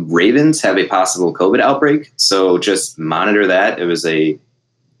 the Ravens have a possible COVID outbreak, so just monitor that. It was a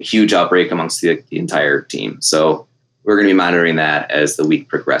huge outbreak amongst the entire team. So we're going to be monitoring that as the week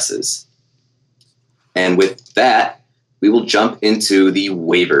progresses. And with that, we will jump into the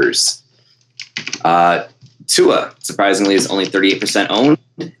waivers. Tua, surprisingly, is only 38% owned.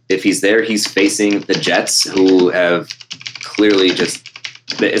 If he's there, he's facing the Jets, who have clearly just...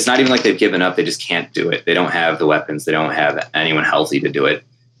 It's not even like they've given up. They just can't do it. They don't have the weapons. They don't have anyone healthy to do it.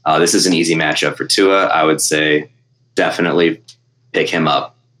 This is an easy matchup for Tua. I would say definitely pick him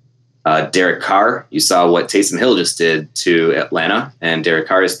up. Derek Carr, you saw what Taysom Hill just did to Atlanta, and Derek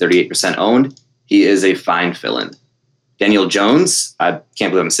Carr is 38% owned. He is a fine fill-in. Daniel Jones, I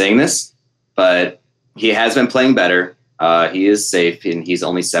can't believe I'm saying this, but he has been playing better. He is safe, and he's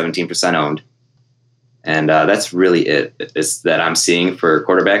only 17% owned. And that's really it is that I'm seeing for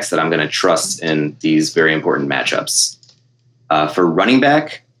quarterbacks that I'm going to trust in these very important matchups. For running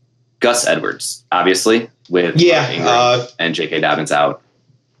back, Gus Edwards, obviously, with Ingram and J.K. Dobbins out.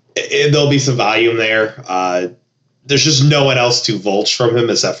 There'll be some volume there. There's just no one else to vulture from him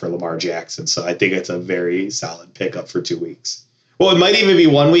except for Lamar Jackson. So I think it's a very solid pickup for 2 weeks. Well, it might even be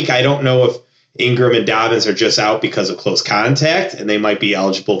 1 week. I don't know if Ingram and Dobbins are just out because of close contact, and they might be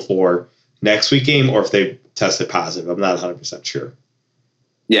eligible for next week game, or if they tested positive. I'm not 100% sure.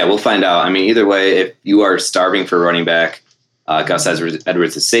 Yeah, we'll find out. I mean, either way, if you are starving for a running back, Gus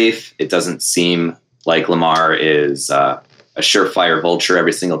Edwards is safe. It doesn't seem like Lamar is a surefire vulture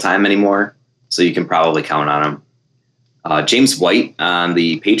every single time anymore, so you can probably count on him. James White on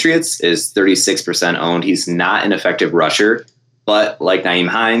the Patriots is 36% owned. He's not an effective rusher, but like Nyheim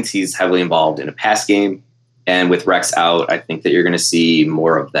Hines, he's heavily involved in a pass game. And with Rex out, I think that you're going to see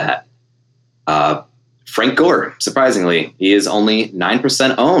more of that. Frank Gore, surprisingly, he is only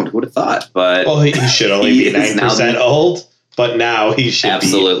 9% owned. Who would have thought? But he should only be 9% owned, but now he should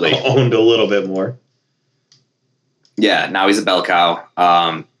be owned a little bit more. Yeah, now he's a bell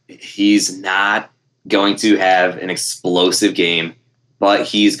cow. He's not going to have an explosive game, but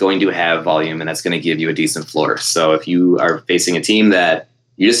he's going to have volume, and that's going to give you a decent floor. So if you are facing a team that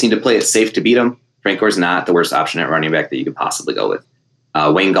you just need to play it safe to beat them, Frank Gore's not the worst option at running back that you could possibly go with.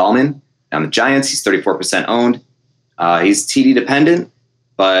 Wayne Gallman on the Giants, he's 34% owned. He's TD dependent,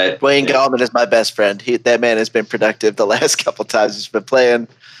 but Wayne Gallman is my best friend. That man has been productive the last couple times he's been playing.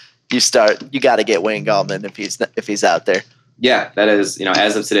 You got to get Wayne Gallman if he's out there. Yeah, that is,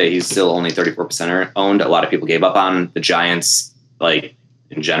 as of today, he's still only 34% owned. A lot of people gave up on the Giants, like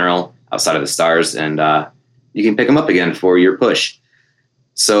in general, outside of the stars, and you can pick him up again for your push.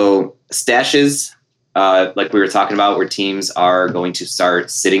 So stashes, like we were talking about, where teams are going to start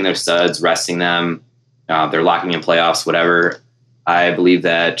sitting their studs, resting them, they're locking in playoffs, whatever. I believe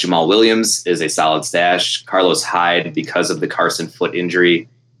that Jamal Williams is a solid stash. Carlos Hyde, because of the Carson foot injury,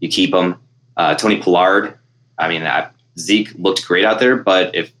 you keep him. Tony Pollard, Zeke looked great out there,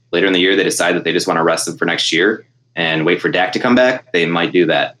 but if later in the year they decide that they just want to rest him for next year and wait for Dak to come back, they might do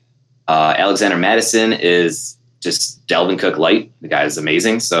that. Alexander Madison is just Dalvin Cook light. The guy is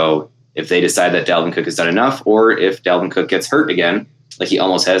amazing. So if they decide that Dalvin Cook has done enough, or if Dalvin Cook gets hurt again, like he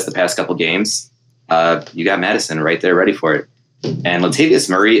almost has the past couple games, you got Madison right there ready for it. And Latavius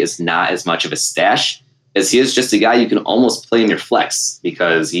Murray is not as much of a stash as he is just a guy you can almost play in your flex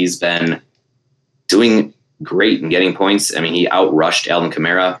because he's been doing great and getting points. I mean, he outrushed Alvin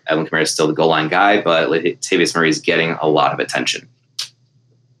Kamara. Alvin Kamara is still the goal line guy, but Latavius Murray is getting a lot of attention.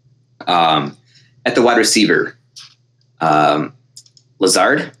 At the wide receiver,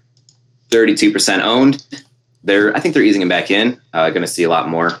 Lazard, 32% owned. I think they're easing him back in. Going to see a lot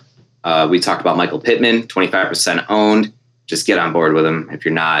more. We talked about Michael Pittman, 25% owned. Just get on board with him. If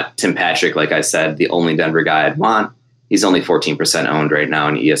you're not Tim Patrick, like I said, the only Denver guy I'd want, he's only 14% owned right now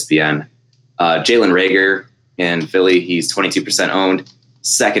on ESPN. Jalen Reagor in Philly, he's 22% owned.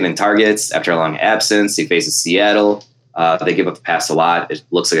 Second in targets after a long absence. He faces Seattle. They give up the pass a lot. It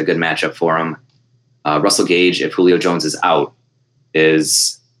looks like a good matchup for him. Russell Gage, if Julio Jones is out,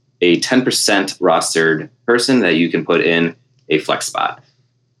 is a 10% rostered person that you can put in a flex spot.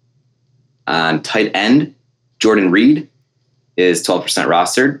 On tight end, Jordan Reed is 12%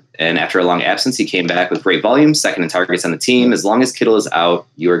 rostered, and after a long absence, he came back with great volume, second in targets on the team. As long as Kittle is out,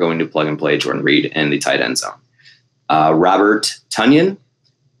 you are going to plug and play Jordan Reed in the tight end zone. Robert Tonyan,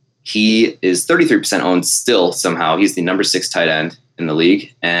 he is 33% owned still somehow. He's the number 6 tight end in the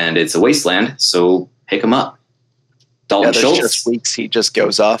league, and it's a wasteland, so pick him up. Dalton Schultz. Just weeks he just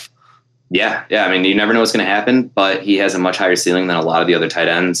goes off. Yeah. I mean, you never know what's going to happen, but he has a much higher ceiling than a lot of the other tight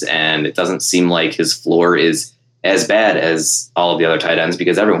ends, and it doesn't seem like his floor is as bad as all of the other tight ends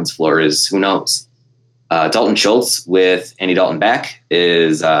because everyone's floor is who knows. Dalton Schultz with Andy Dalton back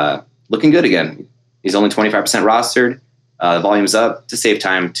is looking good again. He's only 25% rostered. The volume's up to save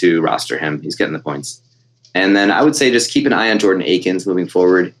time to roster him. He's getting the points. And then I would say just keep an eye on Jordan Akins moving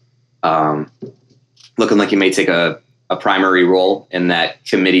forward. Looking like he may take a primary role in that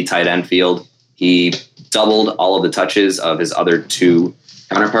committee tight end field. He doubled all of the touches of his other two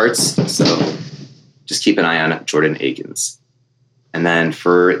counterparts. So just keep an eye on Jordan Akins. And then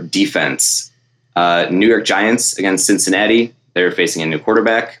for defense, New York Giants against Cincinnati. They're facing a new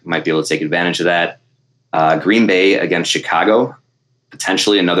quarterback. Might be able to take advantage of that. Green Bay against Chicago.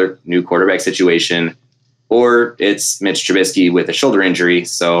 Potentially another new quarterback situation. Or it's Mitch Trubisky with a shoulder injury.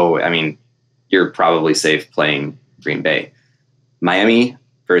 So, I mean, you're probably safe playing Green Bay. Miami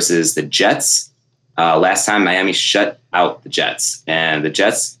versus the Jets. Last time Miami shut out the Jets, and the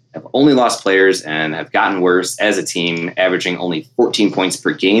Jets have only lost players and have gotten worse as a team, averaging only 14 points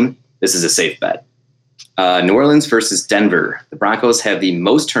per game. This is a safe bet. New Orleans versus Denver. The Broncos have the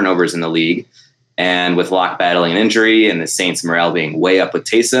most turnovers in the league, and with Locke battling an injury and the Saints' morale being way up with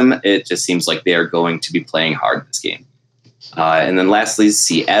Taysom, it just seems like they are going to be playing hard this game. And then lastly,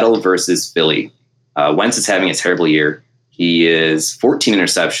 Seattle versus Philly. Wentz is having a terrible year. He is 14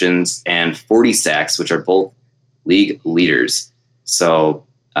 interceptions and 40 sacks, which are both league leaders. So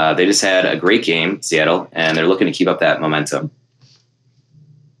they just had a great game, Seattle, and they're looking to keep up that momentum.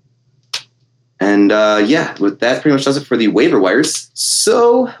 And with that pretty much does it for the waiver wires.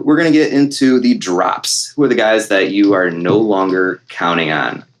 So we're going to get into the drops. Who are the guys that you are no longer counting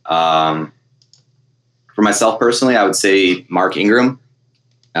on? For myself personally, I would say Mark Ingram.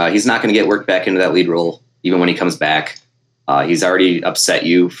 He's not going to get worked back into that lead role, even when he comes back. He's already upset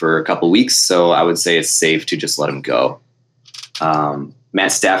you for a couple weeks, so I would say it's safe to just let him go.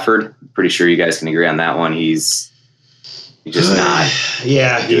 Matt Stafford, pretty sure you guys can agree on that one. He's just not doing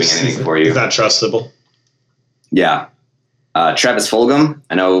anything for you. He's not trustable. Yeah. Travis Fulgham,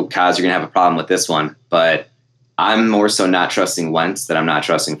 I know, Kaz, you're going to have a problem with this one, but I'm more so not trusting Wentz than I'm not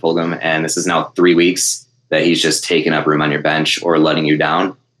trusting Fulgham, and this is now 3 weeks that he's just taking up room on your bench or letting you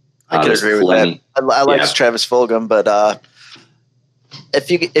down. I can agree with that. I like Travis Fulgham, but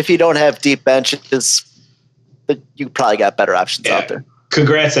if you don't have deep benches, you probably got better options out there.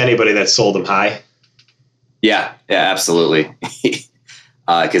 Congrats to anybody that sold him high. Yeah, absolutely.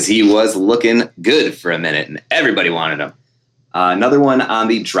 Because he was looking good for a minute, and everybody wanted him. Another one on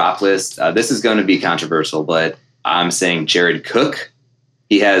the drop list. This is going to be controversial, but I'm saying Jared Cook.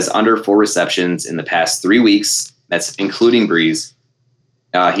 He has under 4 receptions in the past 3 weeks. That's including Breeze.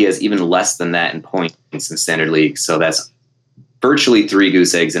 He has even less than that in points in Standard League. So that's virtually 3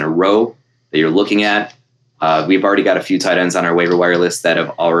 goose eggs in a row that you're looking at. We've already got a few tight ends on our waiver wire list that have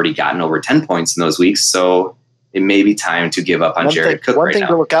already gotten over 10 points in those weeks. So it may be time to give up on Jared Cook right now. One thing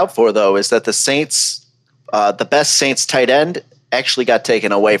to look out for, though, is that the Saints, the best Saints tight end, actually got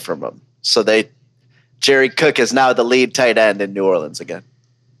taken away from them. So Jared Cook is now the lead tight end in New Orleans again.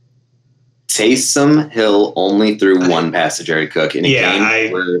 Taysom Hill only threw 1 pass to Jared Cook in a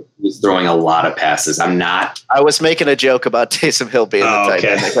game where he was throwing a lot of passes. I was making a joke about Taysom Hill being the tight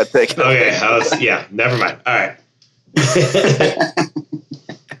end that got taken away. Okay, never mind. All right.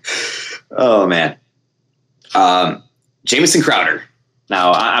 Oh, man. Jamison Crowder.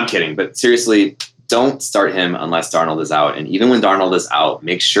 Now, I'm kidding, but seriously, don't start him unless Darnold is out. And even when Darnold is out,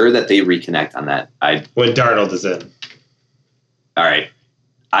 make sure that they reconnect on that. When Darnold is in. All right.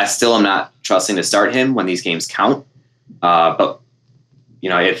 I still am not trusting to start him when these games count. But,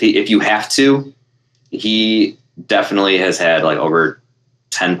 if you have to, he definitely has had like over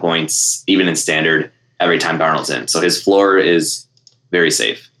 10 points, even in Standard, every time Darnold's in. So his floor is very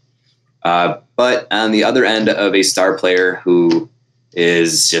safe. But on the other end of a star player who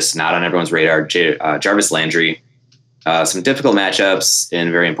is just not on everyone's radar, Jarvis Landry, some difficult matchups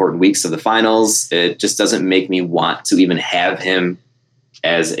in very important weeks of the finals. It just doesn't make me want to even have him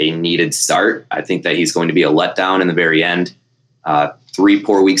as a needed start. I think that he's going to be a letdown in the very end. 3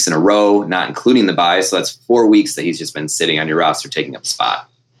 poor weeks in a row, not including the bye. So that's 4 weeks that he's just been sitting on your roster, taking up a spot.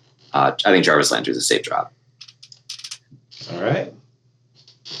 I think Jarvis Landry is a safe drop. All right.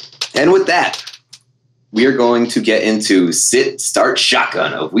 And with that, we are going to get into sit, start,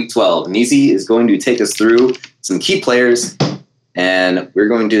 shotgun of week 12. Neezy is going to take us through some key players, and we're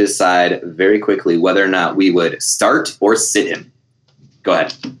going to decide very quickly whether or not we would start or sit him. Go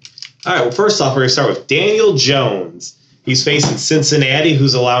ahead. All right. Well, first off, we're going to start with Daniel Jones. He's facing Cincinnati,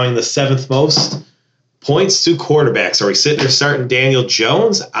 who's allowing the 7th most points to quarterbacks. Are we sitting there starting Daniel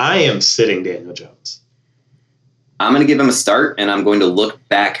Jones? I am sitting Daniel Jones. I'm going to give him a start, and I'm going to look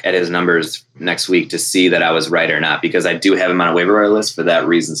back at his numbers next week to see that I was right or not, because I do have him on a waiver wire list for that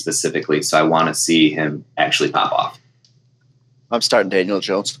reason specifically. So I want to see him actually pop off. I'm starting Daniel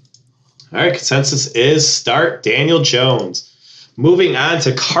Jones. All right, consensus is start Daniel Jones. Moving on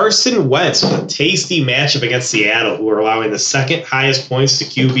to Carson Wentz with a tasty matchup against Seattle, who are allowing the second highest points to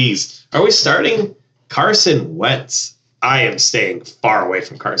QBs. Are we starting Carson Wentz? I am staying far away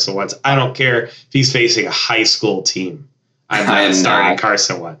from Carson Wentz. I don't care if he's facing a high school team. I'm not starting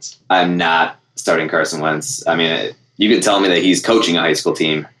Carson Wentz. I'm not starting Carson Wentz. I mean, you could tell me that he's coaching a high school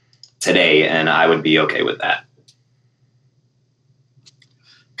team today, and I would be okay with that.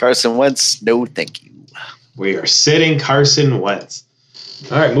 Carson Wentz, no thank you. We are sitting Carson Wentz.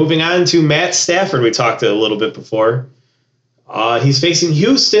 All right, moving on to Matt Stafford. We talked a little bit before. He's facing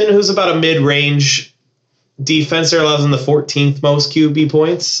Houston, who's about a mid-range defense. There allows him the 14th most QB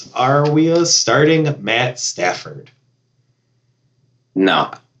points. Are we starting Matt Stafford?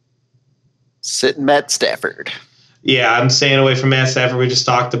 No. Sitting Matt Stafford. Yeah, I'm staying away from Matt Stafford. We just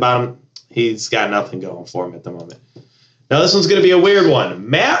talked about him. He's got nothing going for him at the moment. Now, this one's going to be a weird one.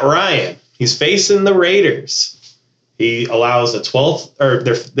 Matt Ryan. He's facing the Raiders. He allows the 12th, or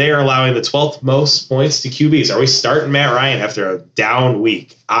they're allowing the 12th most points to QBs. Are we starting Matt Ryan after a down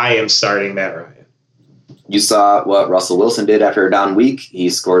week? I am starting Matt Ryan. You saw what Russell Wilson did after a down week. He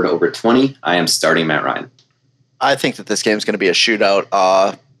scored over 20. I am starting Matt Ryan. I think that this game's going to be a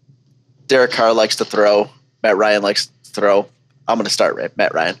shootout. Derek Carr likes to throw. Matt Ryan likes to throw. I'm going to start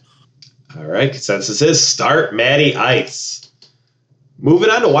Matt Ryan. All right, consensus is start Matty Ice. Moving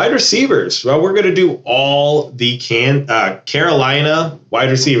on to wide receivers. Well, we're going to do all the Carolina wide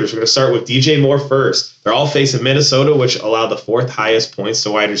receivers. We're going to start with DJ Moore first. They're all facing Minnesota, which allowed the 4th highest points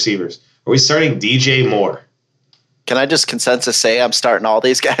to wide receivers. Are we starting DJ Moore? Can I just consensus say I'm starting all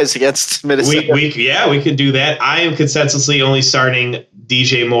these guys against Minnesota? We could do that. I am consensusly only starting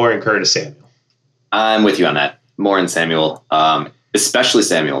DJ Moore and Curtis Samuel. I'm with you on that. Moore and Samuel, especially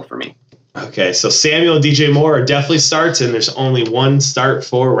Samuel for me. Okay, so Samuel and DJ Moore are definitely starts, and there's only one start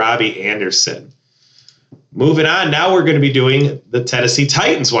for Robbie Anderson. Moving on, now we're going to be doing the Tennessee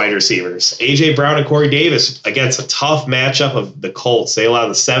Titans wide receivers. A.J. Brown and Corey Davis against a tough matchup of the Colts. They allow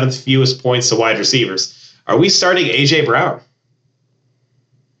the 7th fewest points to wide receivers. Are we starting A.J. Brown?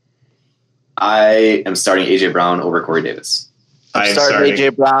 I am starting A.J. Brown over Corey Davis. I'm starting A.J.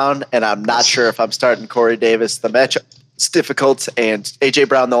 Brown, and I'm not sure if I'm starting Corey Davis. The matchup is difficult, and A.J.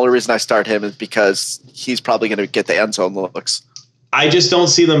 Brown, the only reason I start him is because he's probably going to get the end zone looks. I just don't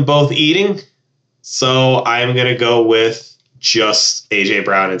see them both eating. So I'm going to go with just A.J.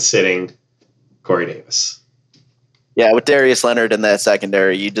 Brown and sitting Corey Davis. Yeah, with Darius Leonard in that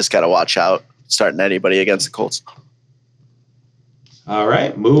secondary, you just got to watch out starting anybody against the Colts. All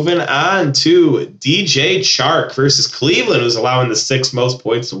right, moving on to DJ Chark versus Cleveland, who's allowing the 6th most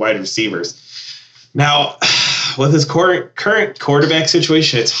points to wide receivers. Now, with his current quarterback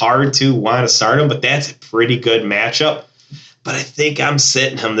situation, it's hard to want to start him, but that's a pretty good matchup. But I think I'm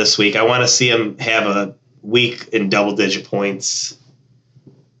sitting him this week. I want to see him have a week in double-digit points.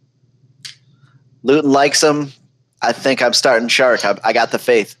 Luton likes him. I think I'm starting Chark. I got the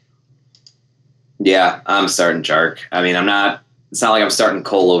faith. Yeah, I'm starting Chark. I mean, it's not like I'm starting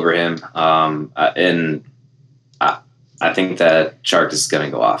Cole over him. And I think that Chark is going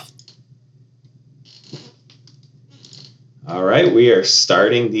to go off. All right, we are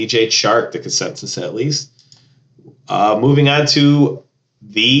starting DJ Chark, the consensus at least. Moving on to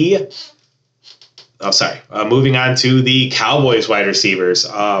the Cowboys wide receivers.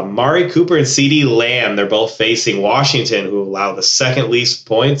 Mari Cooper and CeeDee Lamb, they're both facing Washington, who allow the 2nd least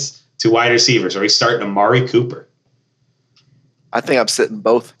points to wide receivers. Are we starting Amari Cooper? I think I'm sitting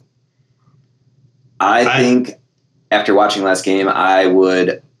both. I think after watching last game, I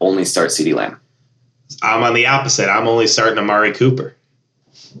would only start CeeDee Lamb. I'm on the opposite. I'm only starting Amari Cooper.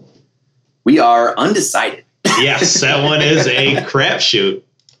 We are undecided. Yes, that one is a crapshoot.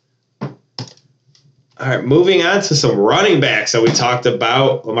 All right, moving on to some running backs that we talked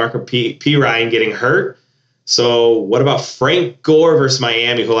about. Lamarcus P. Ryan getting hurt. So what about Frank Gore versus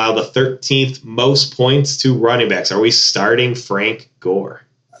Miami, who allowed the 13th most points to running backs? Are we starting Frank Gore?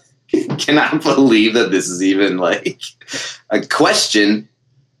 Cannot believe that this is even like a question.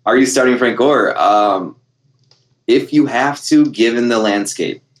 Are you starting Frank Gore? If you have to, given the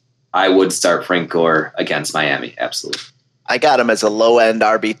landscape, I would start Frank Gore against Miami. Absolutely. I got him as a low-end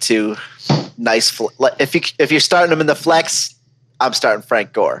RB2. Nice. If you're starting him in the flex, I'm starting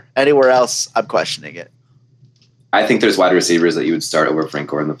Frank Gore. Anywhere else, I'm questioning it. I think there's wide receivers that you would start over Frank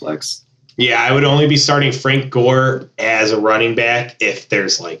Gore in the flex. Yeah, I would only be starting Frank Gore as a running back if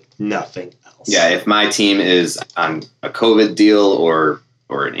there's like nothing else. Yeah, if my team is on a COVID deal or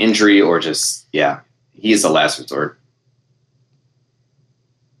an injury or just, he's the last resort.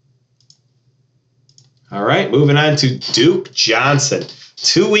 All right, moving on to Duke Johnson.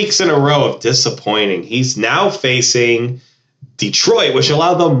 2 weeks in a row of disappointing. He's now facing Detroit, which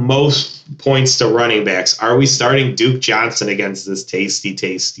allowed the most points to running backs. Are we starting Duke Johnson against this tasty,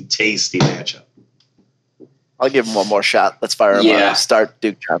 tasty, tasty matchup? I'll give him one more shot. Let's fire him up. Start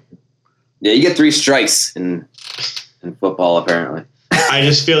Duke Johnson. Yeah, you get 3 strikes in football, apparently. I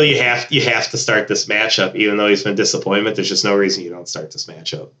just feel you have to start this matchup, even though he's been disappointment. There's just no reason you don't start this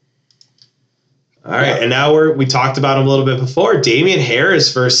matchup. All right, and now we talked about him a little bit before. Damian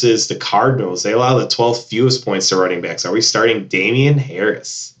Harris versus the Cardinals. They allow the 12th fewest points to running backs. Are we starting Damian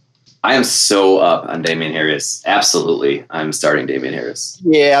Harris? I am so up on Damian Harris. Absolutely, I'm starting Damian Harris.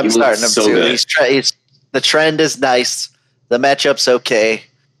 Yeah, I'm starting him too. The trend is nice. The matchup's okay.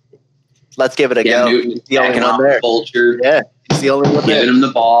 Let's give it a go. He's the only one there. Vulture. Yeah, he's the only one giving him the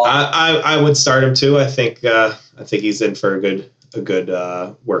ball. I would start him too. I think he's in for a good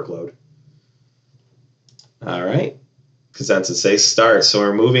workload. All right. Consensus say start. So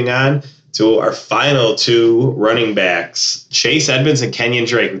we're moving on to our final 2 running backs, Chase Edmonds and Kenyon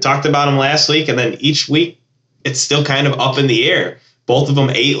Drake. We talked about them last week, and then each week it's still kind of up in the air. Both of them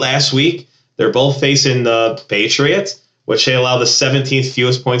 8 last week. They're both facing the Patriots, which they allow the 17th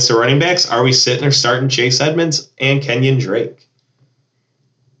fewest points to running backs. Are we sitting there starting Chase Edmonds and Kenyon Drake?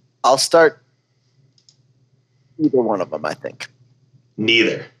 I'll start either one of them, I think.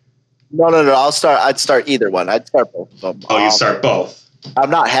 Neither. No. I'd start either one. I'd start both of them. Oh, you start both. I'm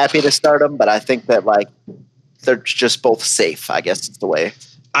not happy to start them, but I think that they're just both safe. I guess it's the way.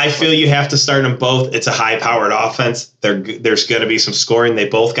 I feel you have to start them both. It's a high-powered offense. There's going to be some scoring. They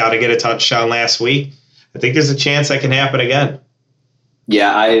both got to get a touchdown last week. I think there's a chance that can happen again.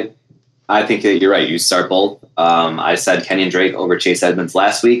 Yeah, I think that you're right. You start both. I said Kenyon Drake over Chase Edmonds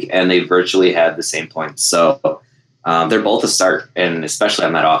last week, and they virtually had the same points. So they're both a start, and especially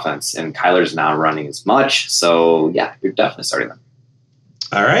on that offense. And Kyler's not running as much. So, yeah, you're definitely starting them.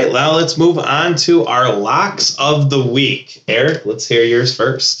 All right, well, let's move on to our locks of the week. Eric, let's hear yours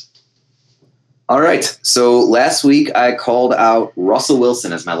first. All right, so last week I called out Russell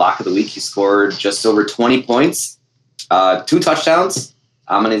Wilson as my lock of the week. He scored just over 20 points, 2 touchdowns.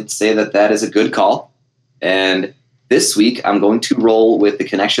 I'm going to say that is a good call. And this week I'm going to roll with the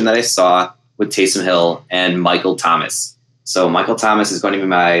connection that I saw with Taysom Hill and Michael Thomas. So Michael Thomas is going to be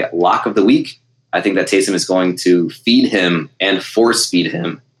my lock of the week. I think that Taysom is going to feed him and force feed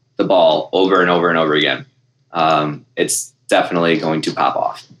him the ball over and over and over again. It's definitely going to pop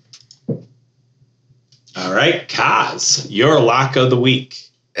off. All right, Kaz, your lock of the week.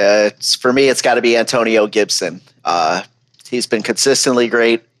 For me, it's got to be Antonio Gibson. He's been consistently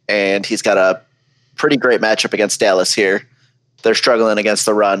great, and he's got a pretty great matchup against Dallas here. They're struggling against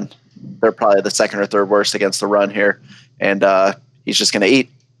the run. They're probably the second or third worst against the run here, and he's just going to eat.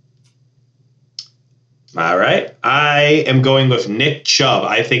 All right. I am going with Nick Chubb.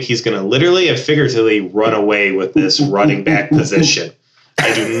 I think he's going to literally and figuratively run away with this running back position.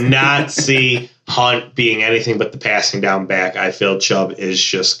 I do not see Hunt being anything but the passing down back. I feel Chubb is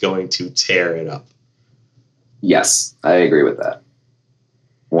just going to tear it up. Yes, I agree with that.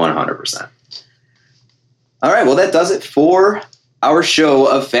 100%. All right, well, that does it for our show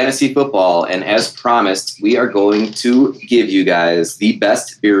of fantasy football. And as promised, we are going to give you guys the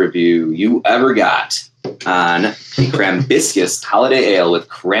best beer review you ever got on the Krampbiscus Holiday Ale with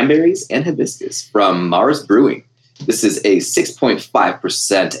cranberries and hibiscus from Marz Brewing. This is a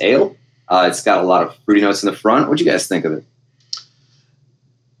 6.5% ale. It's got a lot of fruity notes in the front. What do you guys think of it?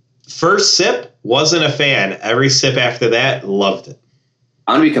 First sip, wasn't a fan. Every sip after that, loved it.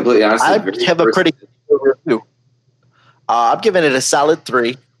 I'm going to be completely honest. I have a pretty good review. I'm giving it a solid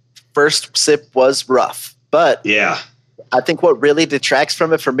 3. First sip was rough, but yeah, I think what really detracts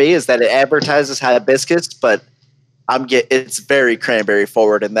from it for me is that it advertises hibiscus, but it's very cranberry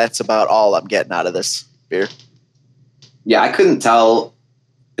forward, and that's about all I'm getting out of this beer. Yeah, I couldn't tell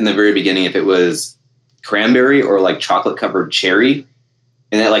in the very beginning if it was cranberry or like chocolate covered cherry,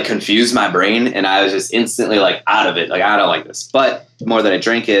 and it confused my brain, and I was just instantly out of it. I don't like this. But the more that I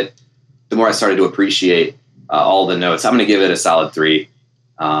drank it, the more I started to appreciate all the notes. I'm going to give it a solid 3.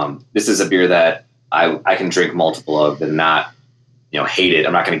 This is a beer that I can drink multiple of and not, hate it.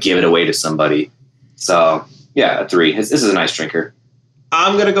 I'm not going to give it away to somebody. So yeah, a 3. This is a nice drinker.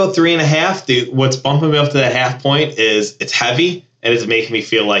 I'm going to go 3.5. Dude, what's bumping me up to that half point is it's heavy and it's making me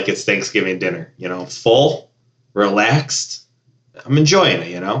feel like it's Thanksgiving dinner. Full, relaxed, I'm enjoying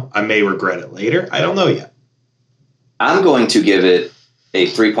it, I may regret it later. I don't know yet. I'm going to give it a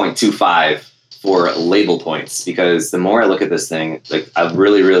 3.25 for label points because the more I look at this thing, like I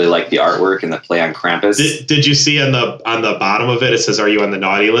really, really like the artwork and the play on Krampus. Did you see on the bottom of it? It says, "Are you on the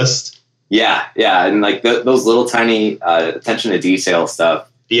naughty list?" Yeah, and like those little tiny attention to detail stuff.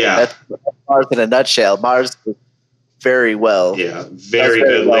 Yeah, that's Marz in a nutshell. Marz is very well. Yeah, very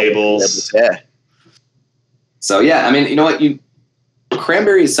good labels. Yeah. So yeah, I mean, you know what?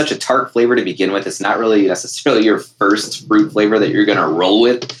 Cranberry is such a tart flavor to begin with. It's not really necessarily your first fruit flavor that you're going to roll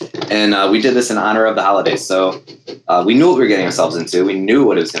with. And we did this in honor of the holidays. So we knew what we were getting ourselves into. We knew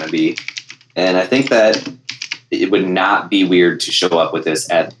what it was going to be. And I think that it would not be weird to show up with this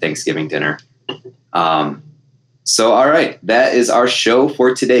at Thanksgiving dinner. So, all right, that is our show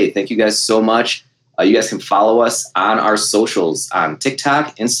for today. Thank you guys so much. You guys can follow us on our socials on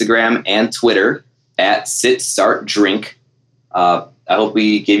TikTok, Instagram, and Twitter at Sit Start Drink. I hope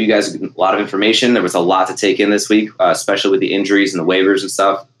we gave you guys a lot of information. There was a lot to take in this week, especially with the injuries and the waivers and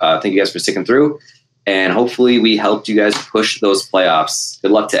stuff. Thank you guys for sticking through. And hopefully we helped you guys push those playoffs.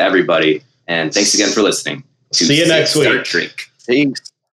 Good luck to everybody. And thanks again for listening. See you next week. Drink. Peace.